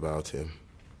bad word about him.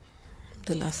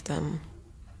 The last time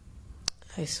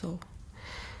I saw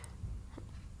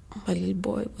my little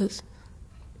boy was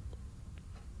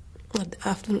at the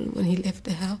afternoon when he left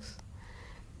the house.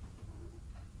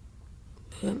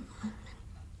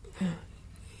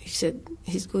 He said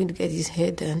he's going to get his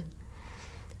hair done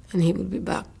and he will be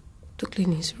back to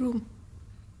clean his room.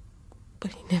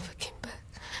 But he never came back.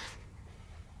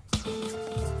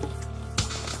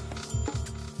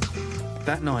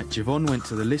 That night, Jivon went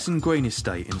to the Lisson Green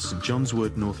estate in St John's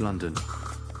Wood, North London.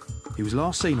 He was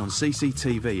last seen on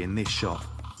CCTV in this shot.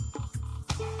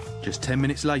 Just 10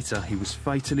 minutes later, he was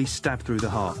fatally stabbed through the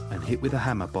heart and hit with a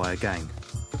hammer by a gang.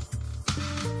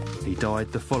 He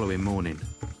died the following morning.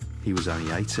 He was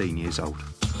only 18 years old.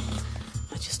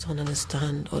 I just don't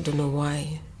understand or don't know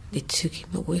why they took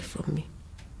him away from me.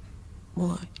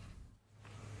 Why?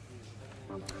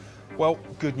 Well,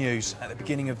 good news. At the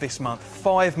beginning of this month,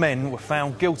 5 men were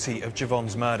found guilty of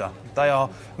Jivon's murder. They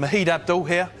are Mahid Abdul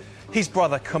here, his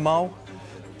brother Kamal,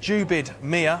 Jubid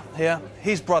Mia here,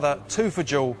 his brother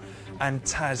Tufajul and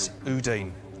Taz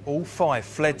Uddin. All 5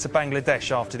 fled to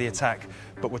Bangladesh after the attack,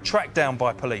 but were tracked down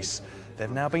by police. They've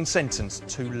now been sentenced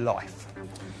to life.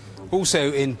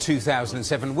 Also in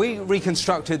 2007, we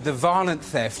reconstructed the violent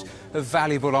theft of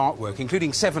valuable artwork,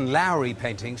 including 7 Lowry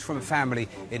paintings from a family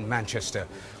in Manchester.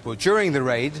 Well, during the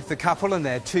raid, the couple and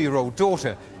their 2-year-old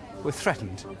daughter were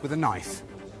threatened with a knife.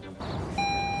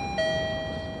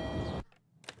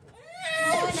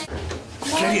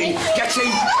 Get in! Get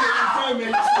in!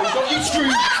 Don't you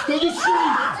scream! Don't you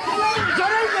scream! Get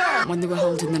in there! When they were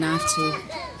holding the knife to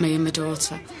me and my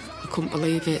daughter, I couldn't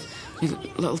believe it. My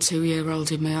little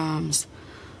 2-year-old in my arms,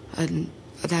 and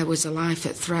there was a life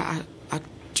at threat. I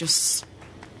was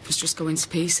just going to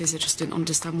pieces. I just didn't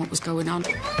understand what was going on.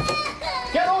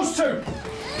 Get those 2!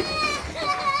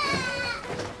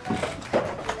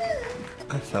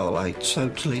 I felt like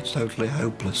totally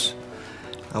hopeless.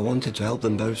 I wanted to help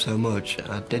them both so much.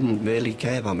 I didn't really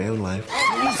care about my own life.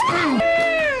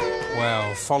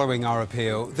 Well, following our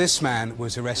appeal, this man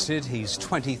was arrested. He's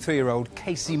 23-year-old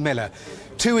Casey Miller.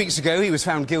 2 weeks ago, he was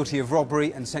found guilty of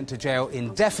robbery and sent to jail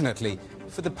indefinitely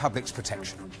for the public's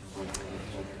protection.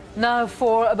 Now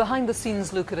for a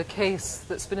behind-the-scenes look at a case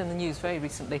that's been in the news very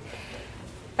recently.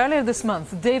 Earlier this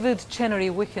month, David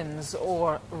Chenery-Wickens,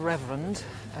 or Reverend,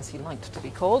 as he liked to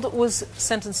be called, was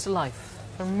sentenced to life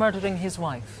for murdering his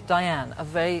wife, Diane, a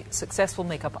very successful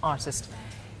makeup artist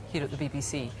here at the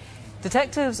BBC.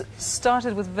 Detectives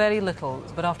started with very little,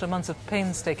 but after months of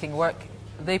painstaking work,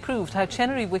 they proved how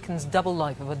Chenery-Wickens' double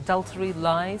life of adultery,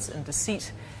 lies and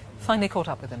deceit finally caught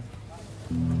up with him.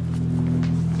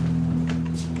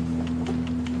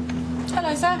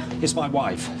 Hello, sir. It's my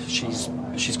wife.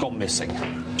 She's gone missing.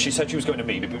 She said she was going to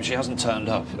meet me, but she hasn't turned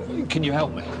up. Can you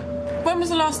help me? When was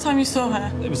the last time you saw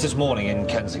her? It was this morning in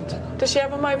Kensington. Does she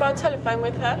have a mobile telephone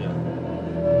with her?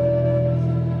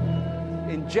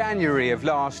 In January of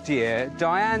last year,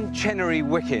 Diane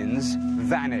Chenery-Wickens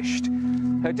vanished.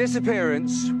 Her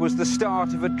disappearance was the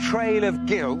start of a trail of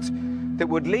guilt that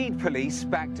would lead police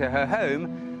back to her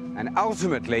home and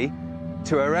ultimately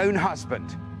to her own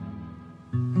husband.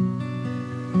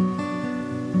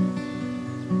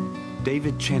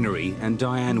 David Chenery and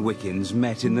Diane Wickens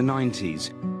met in the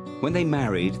 90s. When they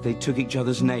married, they took each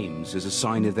other's names as a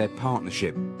sign of their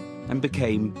partnership and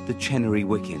became the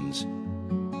Chenery-Wickens.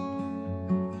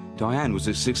 Diane was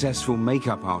a successful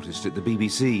makeup artist at the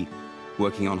BBC,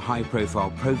 working on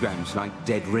high-profile programmes like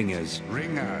Dead Ringers.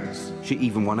 She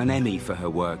even won an Emmy for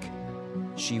her work.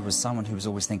 She was someone who was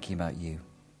always thinking about you,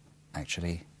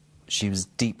 actually. She was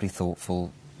deeply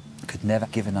thoughtful, could never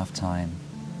give enough time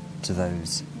to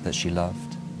those that she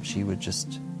loved. She would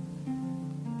just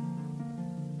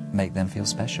make them feel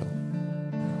special.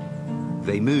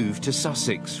 They moved to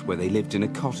Sussex, where they lived in a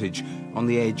cottage on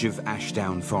the edge of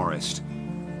Ashdown Forest.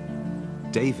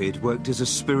 David worked as a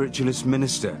spiritualist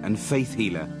minister and faith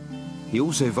healer. He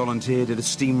also volunteered at a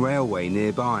steam railway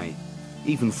nearby,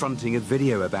 even fronting a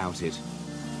video about it.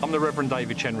 I'm the Reverend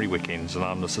David Chenery-Wickens, and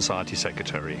I'm the Society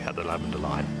Secretary at the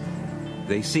Newcastle-under-Lyme.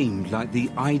 They seemed like the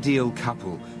ideal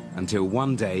couple until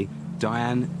one day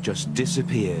Diane just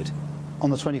disappeared. On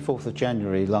the 24th of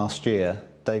January last year,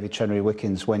 David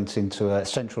Chenery-Wickens went into a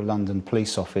central London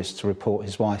police office to report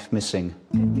his wife missing.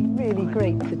 It'd be really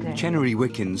great today.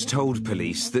 Chenery-Wickens told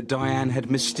police that Diane had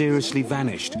mysteriously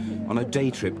vanished on a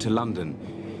day trip to London.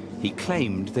 He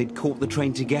claimed they'd caught the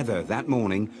train together that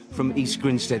morning from East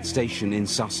Grinstead Station in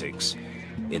Sussex.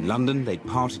 In London, they'd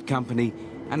parted company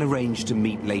and arranged to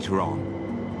meet later on.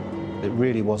 It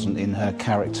really wasn't in her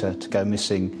character to go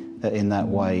missing in that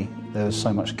way. There was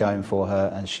so much going for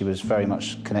her, and she was very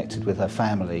much connected with her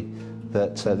family,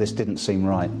 that this didn't seem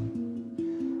right.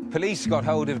 Police got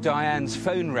hold of Diane's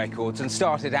phone records and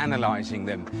started analysing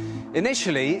them.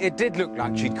 Initially, it did look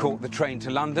like she'd caught the train to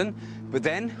London, but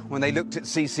then, when they looked at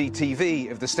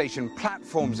CCTV of the station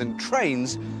platforms and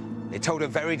trains, it told a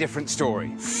very different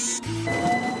story.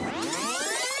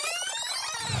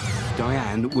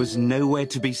 Diane was nowhere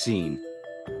to be seen.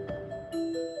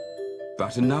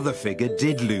 But another figure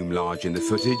did loom large in the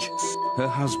footage, her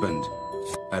husband,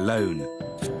 alone.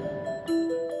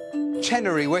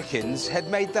 Chenery-Wickens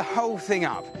had made the whole thing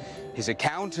up. His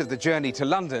account of the journey to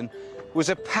London was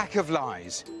a pack of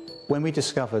lies. When we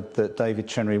discovered that David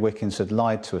Chenery-Wickens had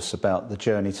lied to us about the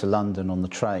journey to London on the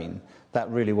train, that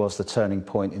really was the turning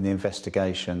point in the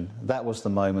investigation. That was the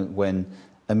moment when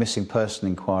a missing person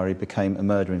inquiry became a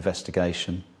murder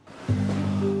investigation.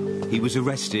 He was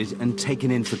arrested and taken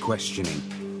in for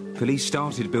questioning. Police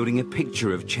started building a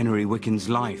picture of Chenery-Wickens'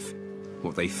 life.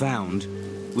 What they found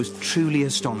was truly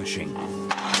astonishing.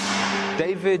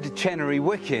 David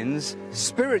Chenery-Wickens,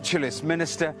 spiritualist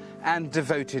minister and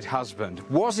devoted husband,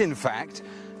 was in fact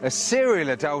a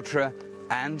serial adulterer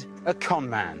and a con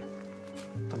man.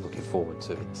 I'm looking forward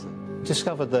to it.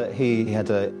 Discovered that he had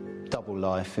a double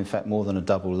life, in fact more than a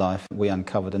double life. We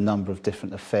uncovered a number of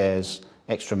different affairs,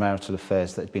 extramarital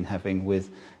affairs that he'd been having with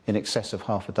in excess of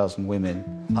half a dozen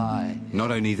women.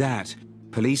 Not only that,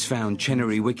 police found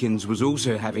Chenery-Wickens was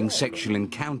also having sexual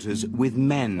encounters with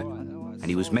men, and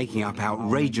he was making up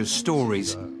outrageous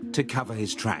stories to cover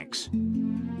his tracks.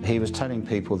 He was telling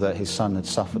people that his son had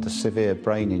suffered a severe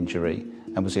brain injury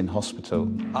and was in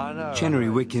hospital.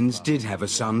 Chenery-Wickens did have a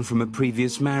son from a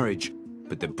previous marriage,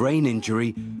 but the brain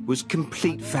injury was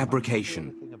complete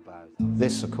fabrication.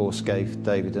 This, of course, gave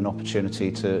David an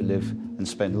opportunity to live and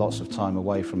spend lots of time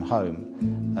away from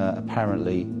home,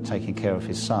 apparently taking care of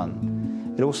his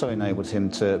son. It also enabled him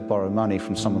to borrow money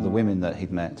from some of the women that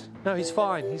he'd met. No, he's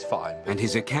fine, he's fine. And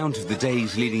his account of the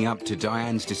days leading up to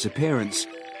Diane's disappearance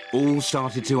all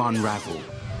started to unravel.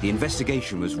 The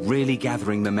investigation was really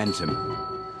gathering momentum.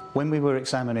 When we were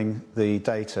examining the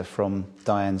data from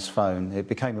Diane's phone, it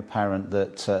became apparent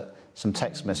that some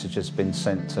text messages had been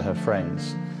sent to her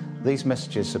friends. These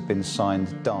messages had been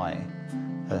signed Di.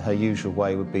 Her usual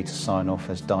way would be to sign off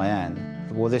as Diane.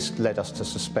 Well, this led us to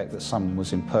suspect that someone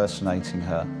was impersonating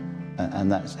her,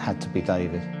 and that had to be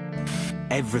David.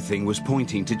 Everything was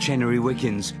pointing to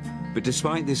Chenery-Wickens, but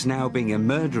despite this now being a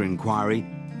murder inquiry,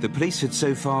 the police had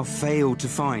so far failed to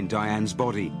find Diane's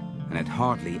body and had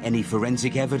hardly any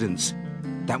forensic evidence.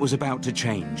 That was about to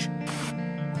change.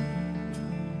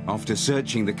 After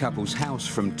searching the couple's house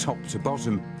from top to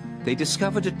bottom, they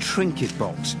discovered a trinket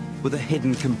box with a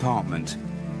hidden compartment.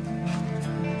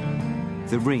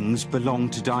 The rings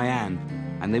belonged to Diane,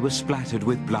 and they were splattered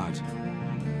with blood.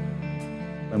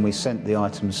 When we sent the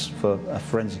items for a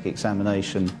forensic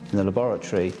examination in the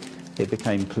laboratory, it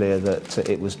became clear that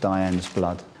it was Diane's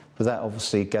blood. But that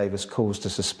obviously gave us cause to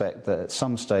suspect that at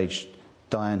some stage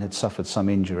Diane had suffered some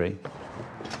injury.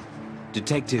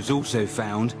 Detectives also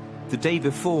found the day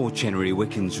before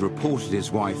Chenery-Wickens reported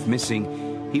his wife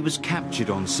missing, he was captured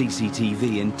on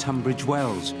CCTV in Tunbridge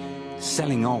Wells,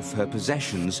 selling off her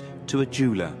possessions to a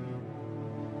jeweller.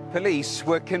 Police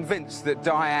were convinced that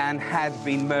Diane had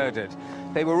been murdered.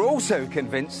 They were also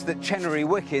convinced that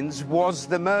Chenery-Wickens was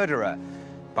the murderer.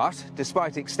 But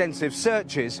despite extensive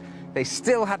searches, they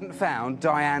still hadn't found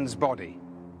Diane's body.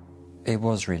 It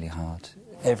was really hard.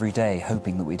 Every day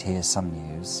hoping that we'd hear some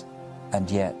news, and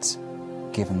yet,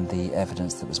 given the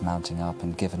evidence that was mounting up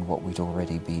and given what we'd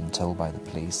already been told by the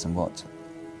police and what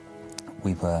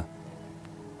we were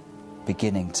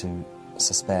beginning to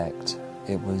suspect,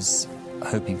 it was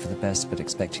hoping for the best but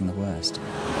expecting the worst.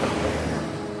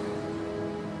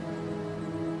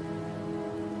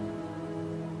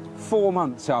 "4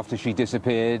 months after she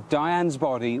disappeared, Diane's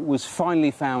body was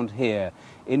finally found here,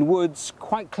 in woods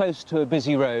quite close to a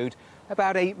busy road,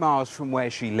 about 8 miles from where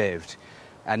she lived.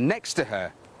 And next to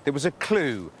her, there was a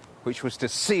clue, which was to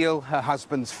seal her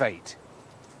husband's fate.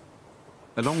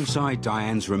 Alongside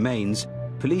Diane's remains,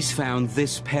 police found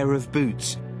this pair of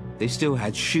boots. They still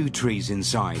had shoe trees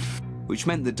inside, which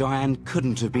meant that Diane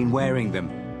couldn't have been wearing them.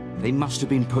 They must have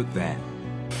been put there.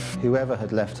 Whoever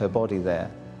had left her body there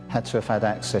had to have had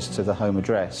access to the home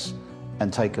address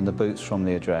and taken the boots from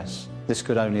the address. This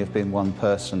could only have been one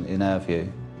person in our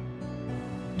view.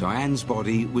 Diane's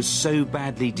body was so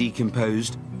badly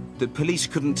decomposed that police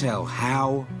couldn't tell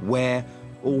how, where,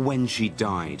 or when she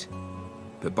died.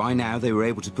 But by now they were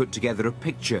able to put together a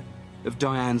picture of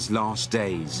Diane's last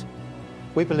days.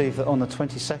 We believe that on the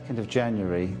 22nd of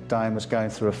January, Diane was going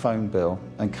through a phone bill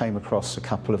and came across a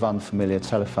couple of unfamiliar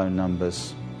telephone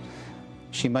numbers.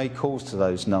 She made calls to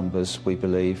those numbers, we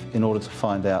believe, in order to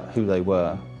find out who they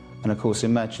were. And of course,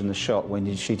 imagine the shock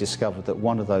when she discovered that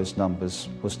one of those numbers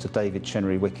was to David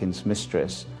Chenery-Wickens'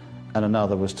 mistress and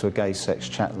another was to a gay sex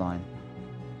chat line.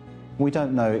 We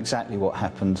don't know exactly what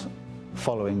happened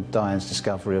following Diane's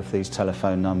discovery of these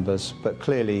telephone numbers, but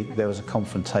clearly there was a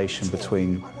confrontation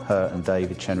between her and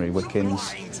David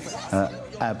Chenery-Wickens.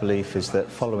 Our belief is that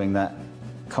following that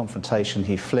confrontation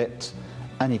he flipped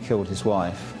and he killed his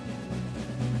wife.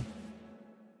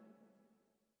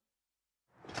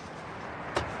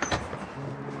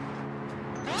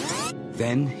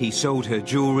 Then he sold her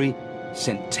jewellery,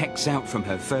 sent texts out from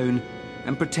her phone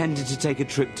and pretended to take a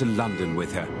trip to London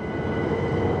with her.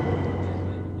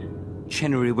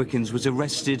 Chenery-Wickens was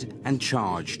arrested and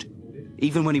charged.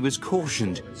 Even when he was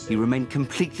cautioned, he remained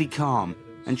completely calm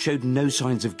and showed no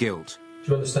signs of guilt.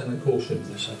 Do you understand the caution of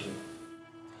this, Andrew?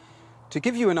 To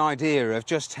give you an idea of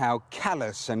just how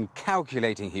callous and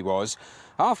calculating he was,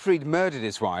 after he'd murdered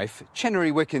his wife,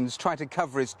 Chenery-Wickens tried to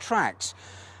cover his tracks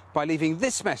by leaving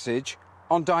this message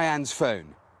on Diane's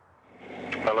phone.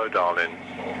 Hello, darling.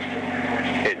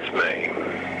 It's me.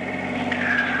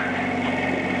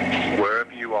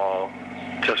 Wherever you are,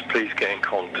 just please get in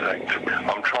contact.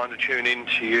 I'm trying to tune in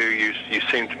to you. You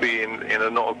seem to be in a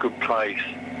not a good place.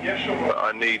 Yes, sure. But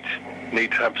I need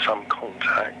to have some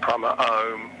contact. I'm at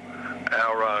home,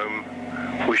 our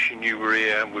home, wishing you were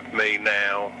here with me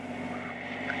now.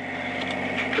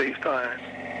 Please, Diane.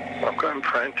 I'm going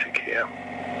frantic here.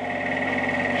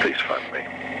 Please phone me.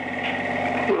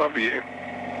 Love you.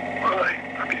 Bye.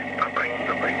 Love you. Bye-bye.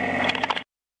 Bye-bye.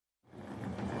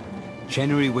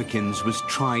 Chenery-Wickens was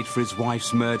tried for his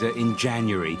wife's murder in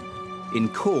January. In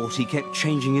court, he kept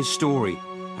changing his story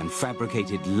and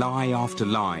fabricated lie after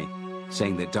lie,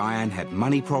 saying that Diane had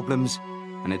money problems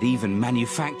and had even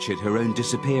manufactured her own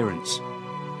disappearance.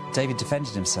 David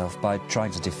defended himself by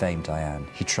trying to defame Diane.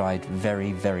 He tried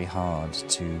very, very hard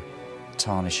to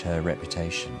tarnish her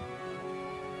reputation.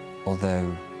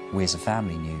 Although we as a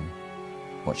family knew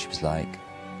what she was like,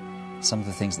 some of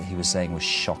the things that he was saying were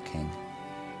shocking.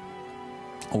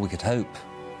 All we could hope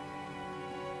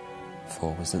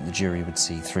for was that the jury would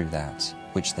see through that,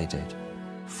 which they did.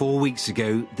 4 weeks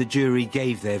ago, the jury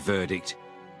gave their verdict.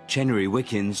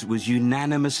 Chenery-Wickens was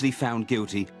unanimously found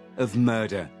guilty of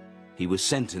murder. He was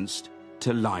sentenced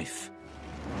to life.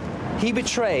 He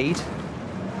betrayed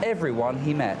everyone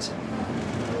he met.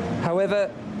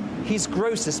 However, his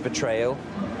grossest betrayal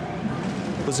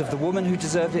was of the woman who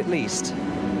deserved it least,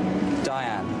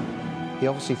 Diane. He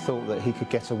obviously thought that he could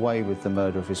get away with the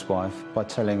murder of his wife by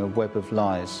telling a web of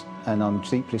lies, and I'm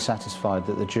deeply satisfied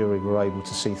that the jury were able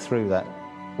to see through that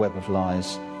web of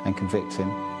lies and convict him.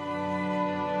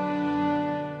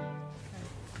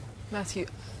 Matthew,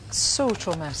 so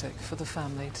traumatic for the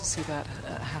family to see that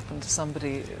happen to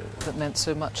somebody that meant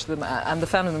so much to them, and the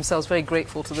family themselves very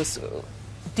grateful to this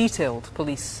detailed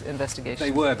police investigation.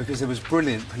 They were, because there was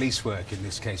brilliant police work in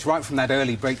this case, right from that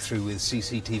early breakthrough with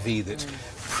CCTV that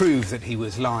proved that he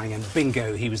was lying, and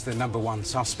bingo, he was the #1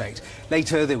 suspect.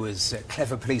 Later there was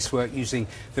clever police work using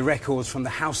the records from the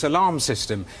house alarm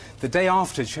system. The day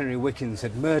after Chenery-Wickens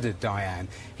had murdered Diane,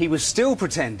 he was still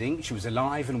pretending she was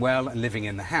alive and well and living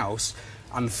in the house.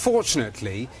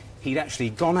 Unfortunately, he'd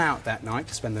actually gone out that night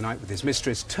to spend the night with his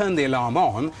mistress, turned the alarm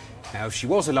on. Now, if she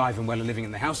was alive and well and living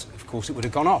in the house, of course it would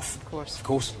have gone off. Of course. Of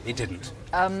course, it didn't.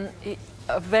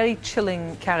 A very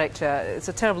chilling character. It's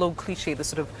a terrible old cliche, the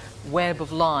sort of web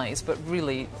of lies, but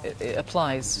really it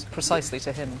applies precisely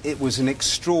to him. It was an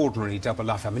extraordinary double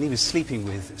life. I mean, he was sleeping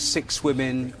with 6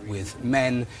 women, with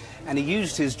men, and he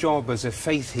used his job as a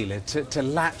faith healer to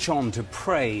latch on, to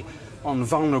prey on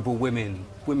vulnerable women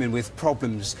with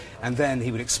problems, and then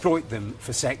he would exploit them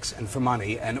for sex and for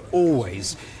money, and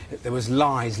always there was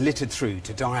lies littered through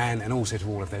to Diane and also to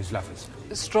all of those lovers.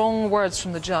 Strong words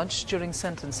from the judge during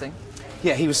sentencing.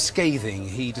 Yeah, he was scathing.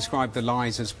 He described the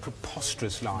lies as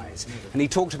preposterous lies, and he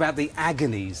talked about the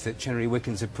agonies that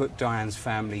Chenery-Wickens had put Diane's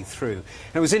family through.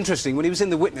 And it was interesting, when he was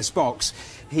in the witness box,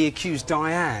 he accused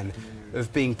Diane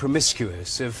of being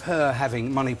promiscuous, of her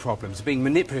having money problems, being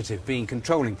manipulative, being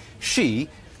controlling. She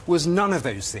was none of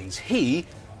those things. He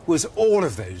was all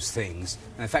of those things.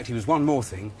 And in fact, he was one more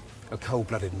thing, a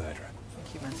cold-blooded murderer.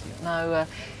 Thank you, Matthew. Now,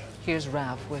 here's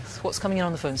Rav with what's coming in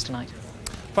on the phones tonight.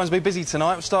 Phones will be busy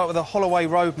tonight. We'll start with the Holloway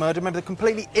Road murder. Remember, the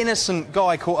completely innocent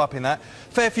guy caught up in that.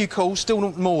 Fair few calls, still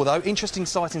not more, though. Interesting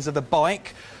sightings of the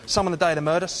bike. Some on the day of the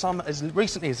murder, some as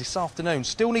recently as this afternoon.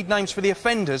 Still need names for the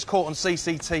offenders caught on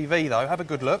CCTV, though. Have a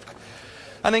good look.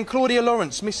 And then Claudia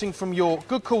Lawrence, missing from York.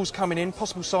 Good calls coming in,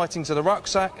 possible sightings of the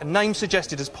rucksack, and names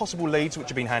suggested as possible leads which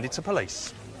have been handed to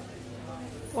police.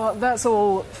 Well, that's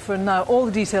all for now. All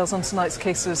the details on tonight's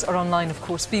cases are online, of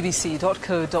course,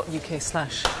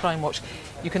 bbc.co.uk/crimewatch.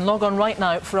 You can log on right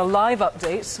now for a live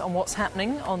update on what's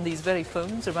happening on these very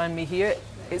phones around me here.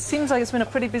 It seems like it's been a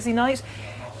pretty busy night.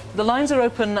 The lines are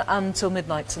open until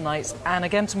midnight tonight, and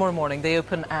again tomorrow morning. They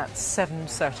open at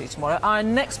 7:30 tomorrow. Our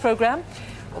next programme,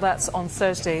 well, that's on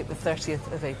Thursday, the 30th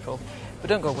of April. But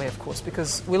don't go away, of course,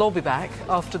 because we'll all be back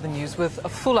after the news with a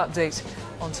full update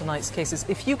on tonight's cases.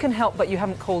 If you can help but you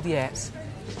haven't called yet,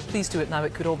 please do it now.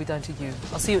 It could all be down to you.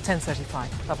 I'll see you at 10:35.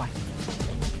 Bye-bye.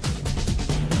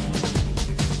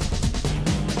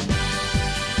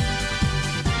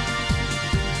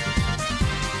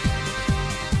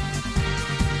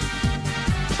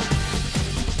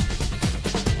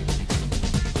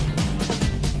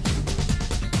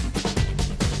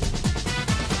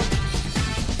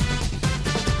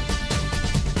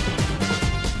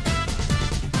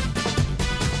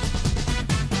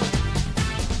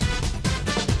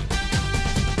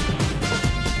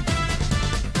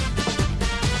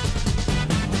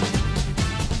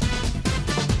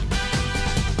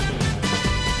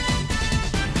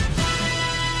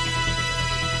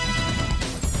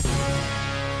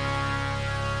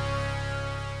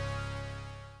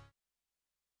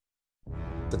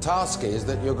 The task is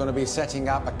that you're going to be setting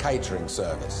up a catering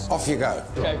service. Off you go.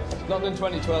 OK, London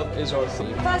 2012 is our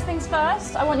theme. First things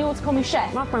first, I want you all to call me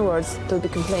chef. Mark my words, there'll be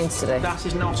complaints today. That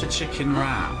is not a chicken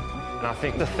wrap. And I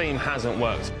think the theme hasn't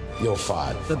worked. You're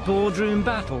fired. The boardroom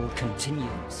battle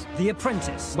continues. The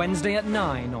Apprentice, Wednesday at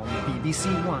 9 on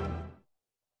BBC One.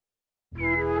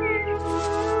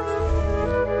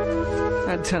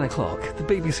 At 10 o'clock, the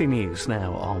BBC News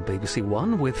now on BBC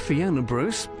One with Fiona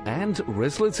Bruce and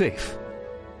Riz Latif.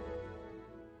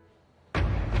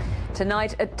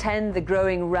 Tonight at 10, the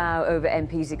growing row over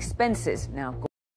MPs' expenses now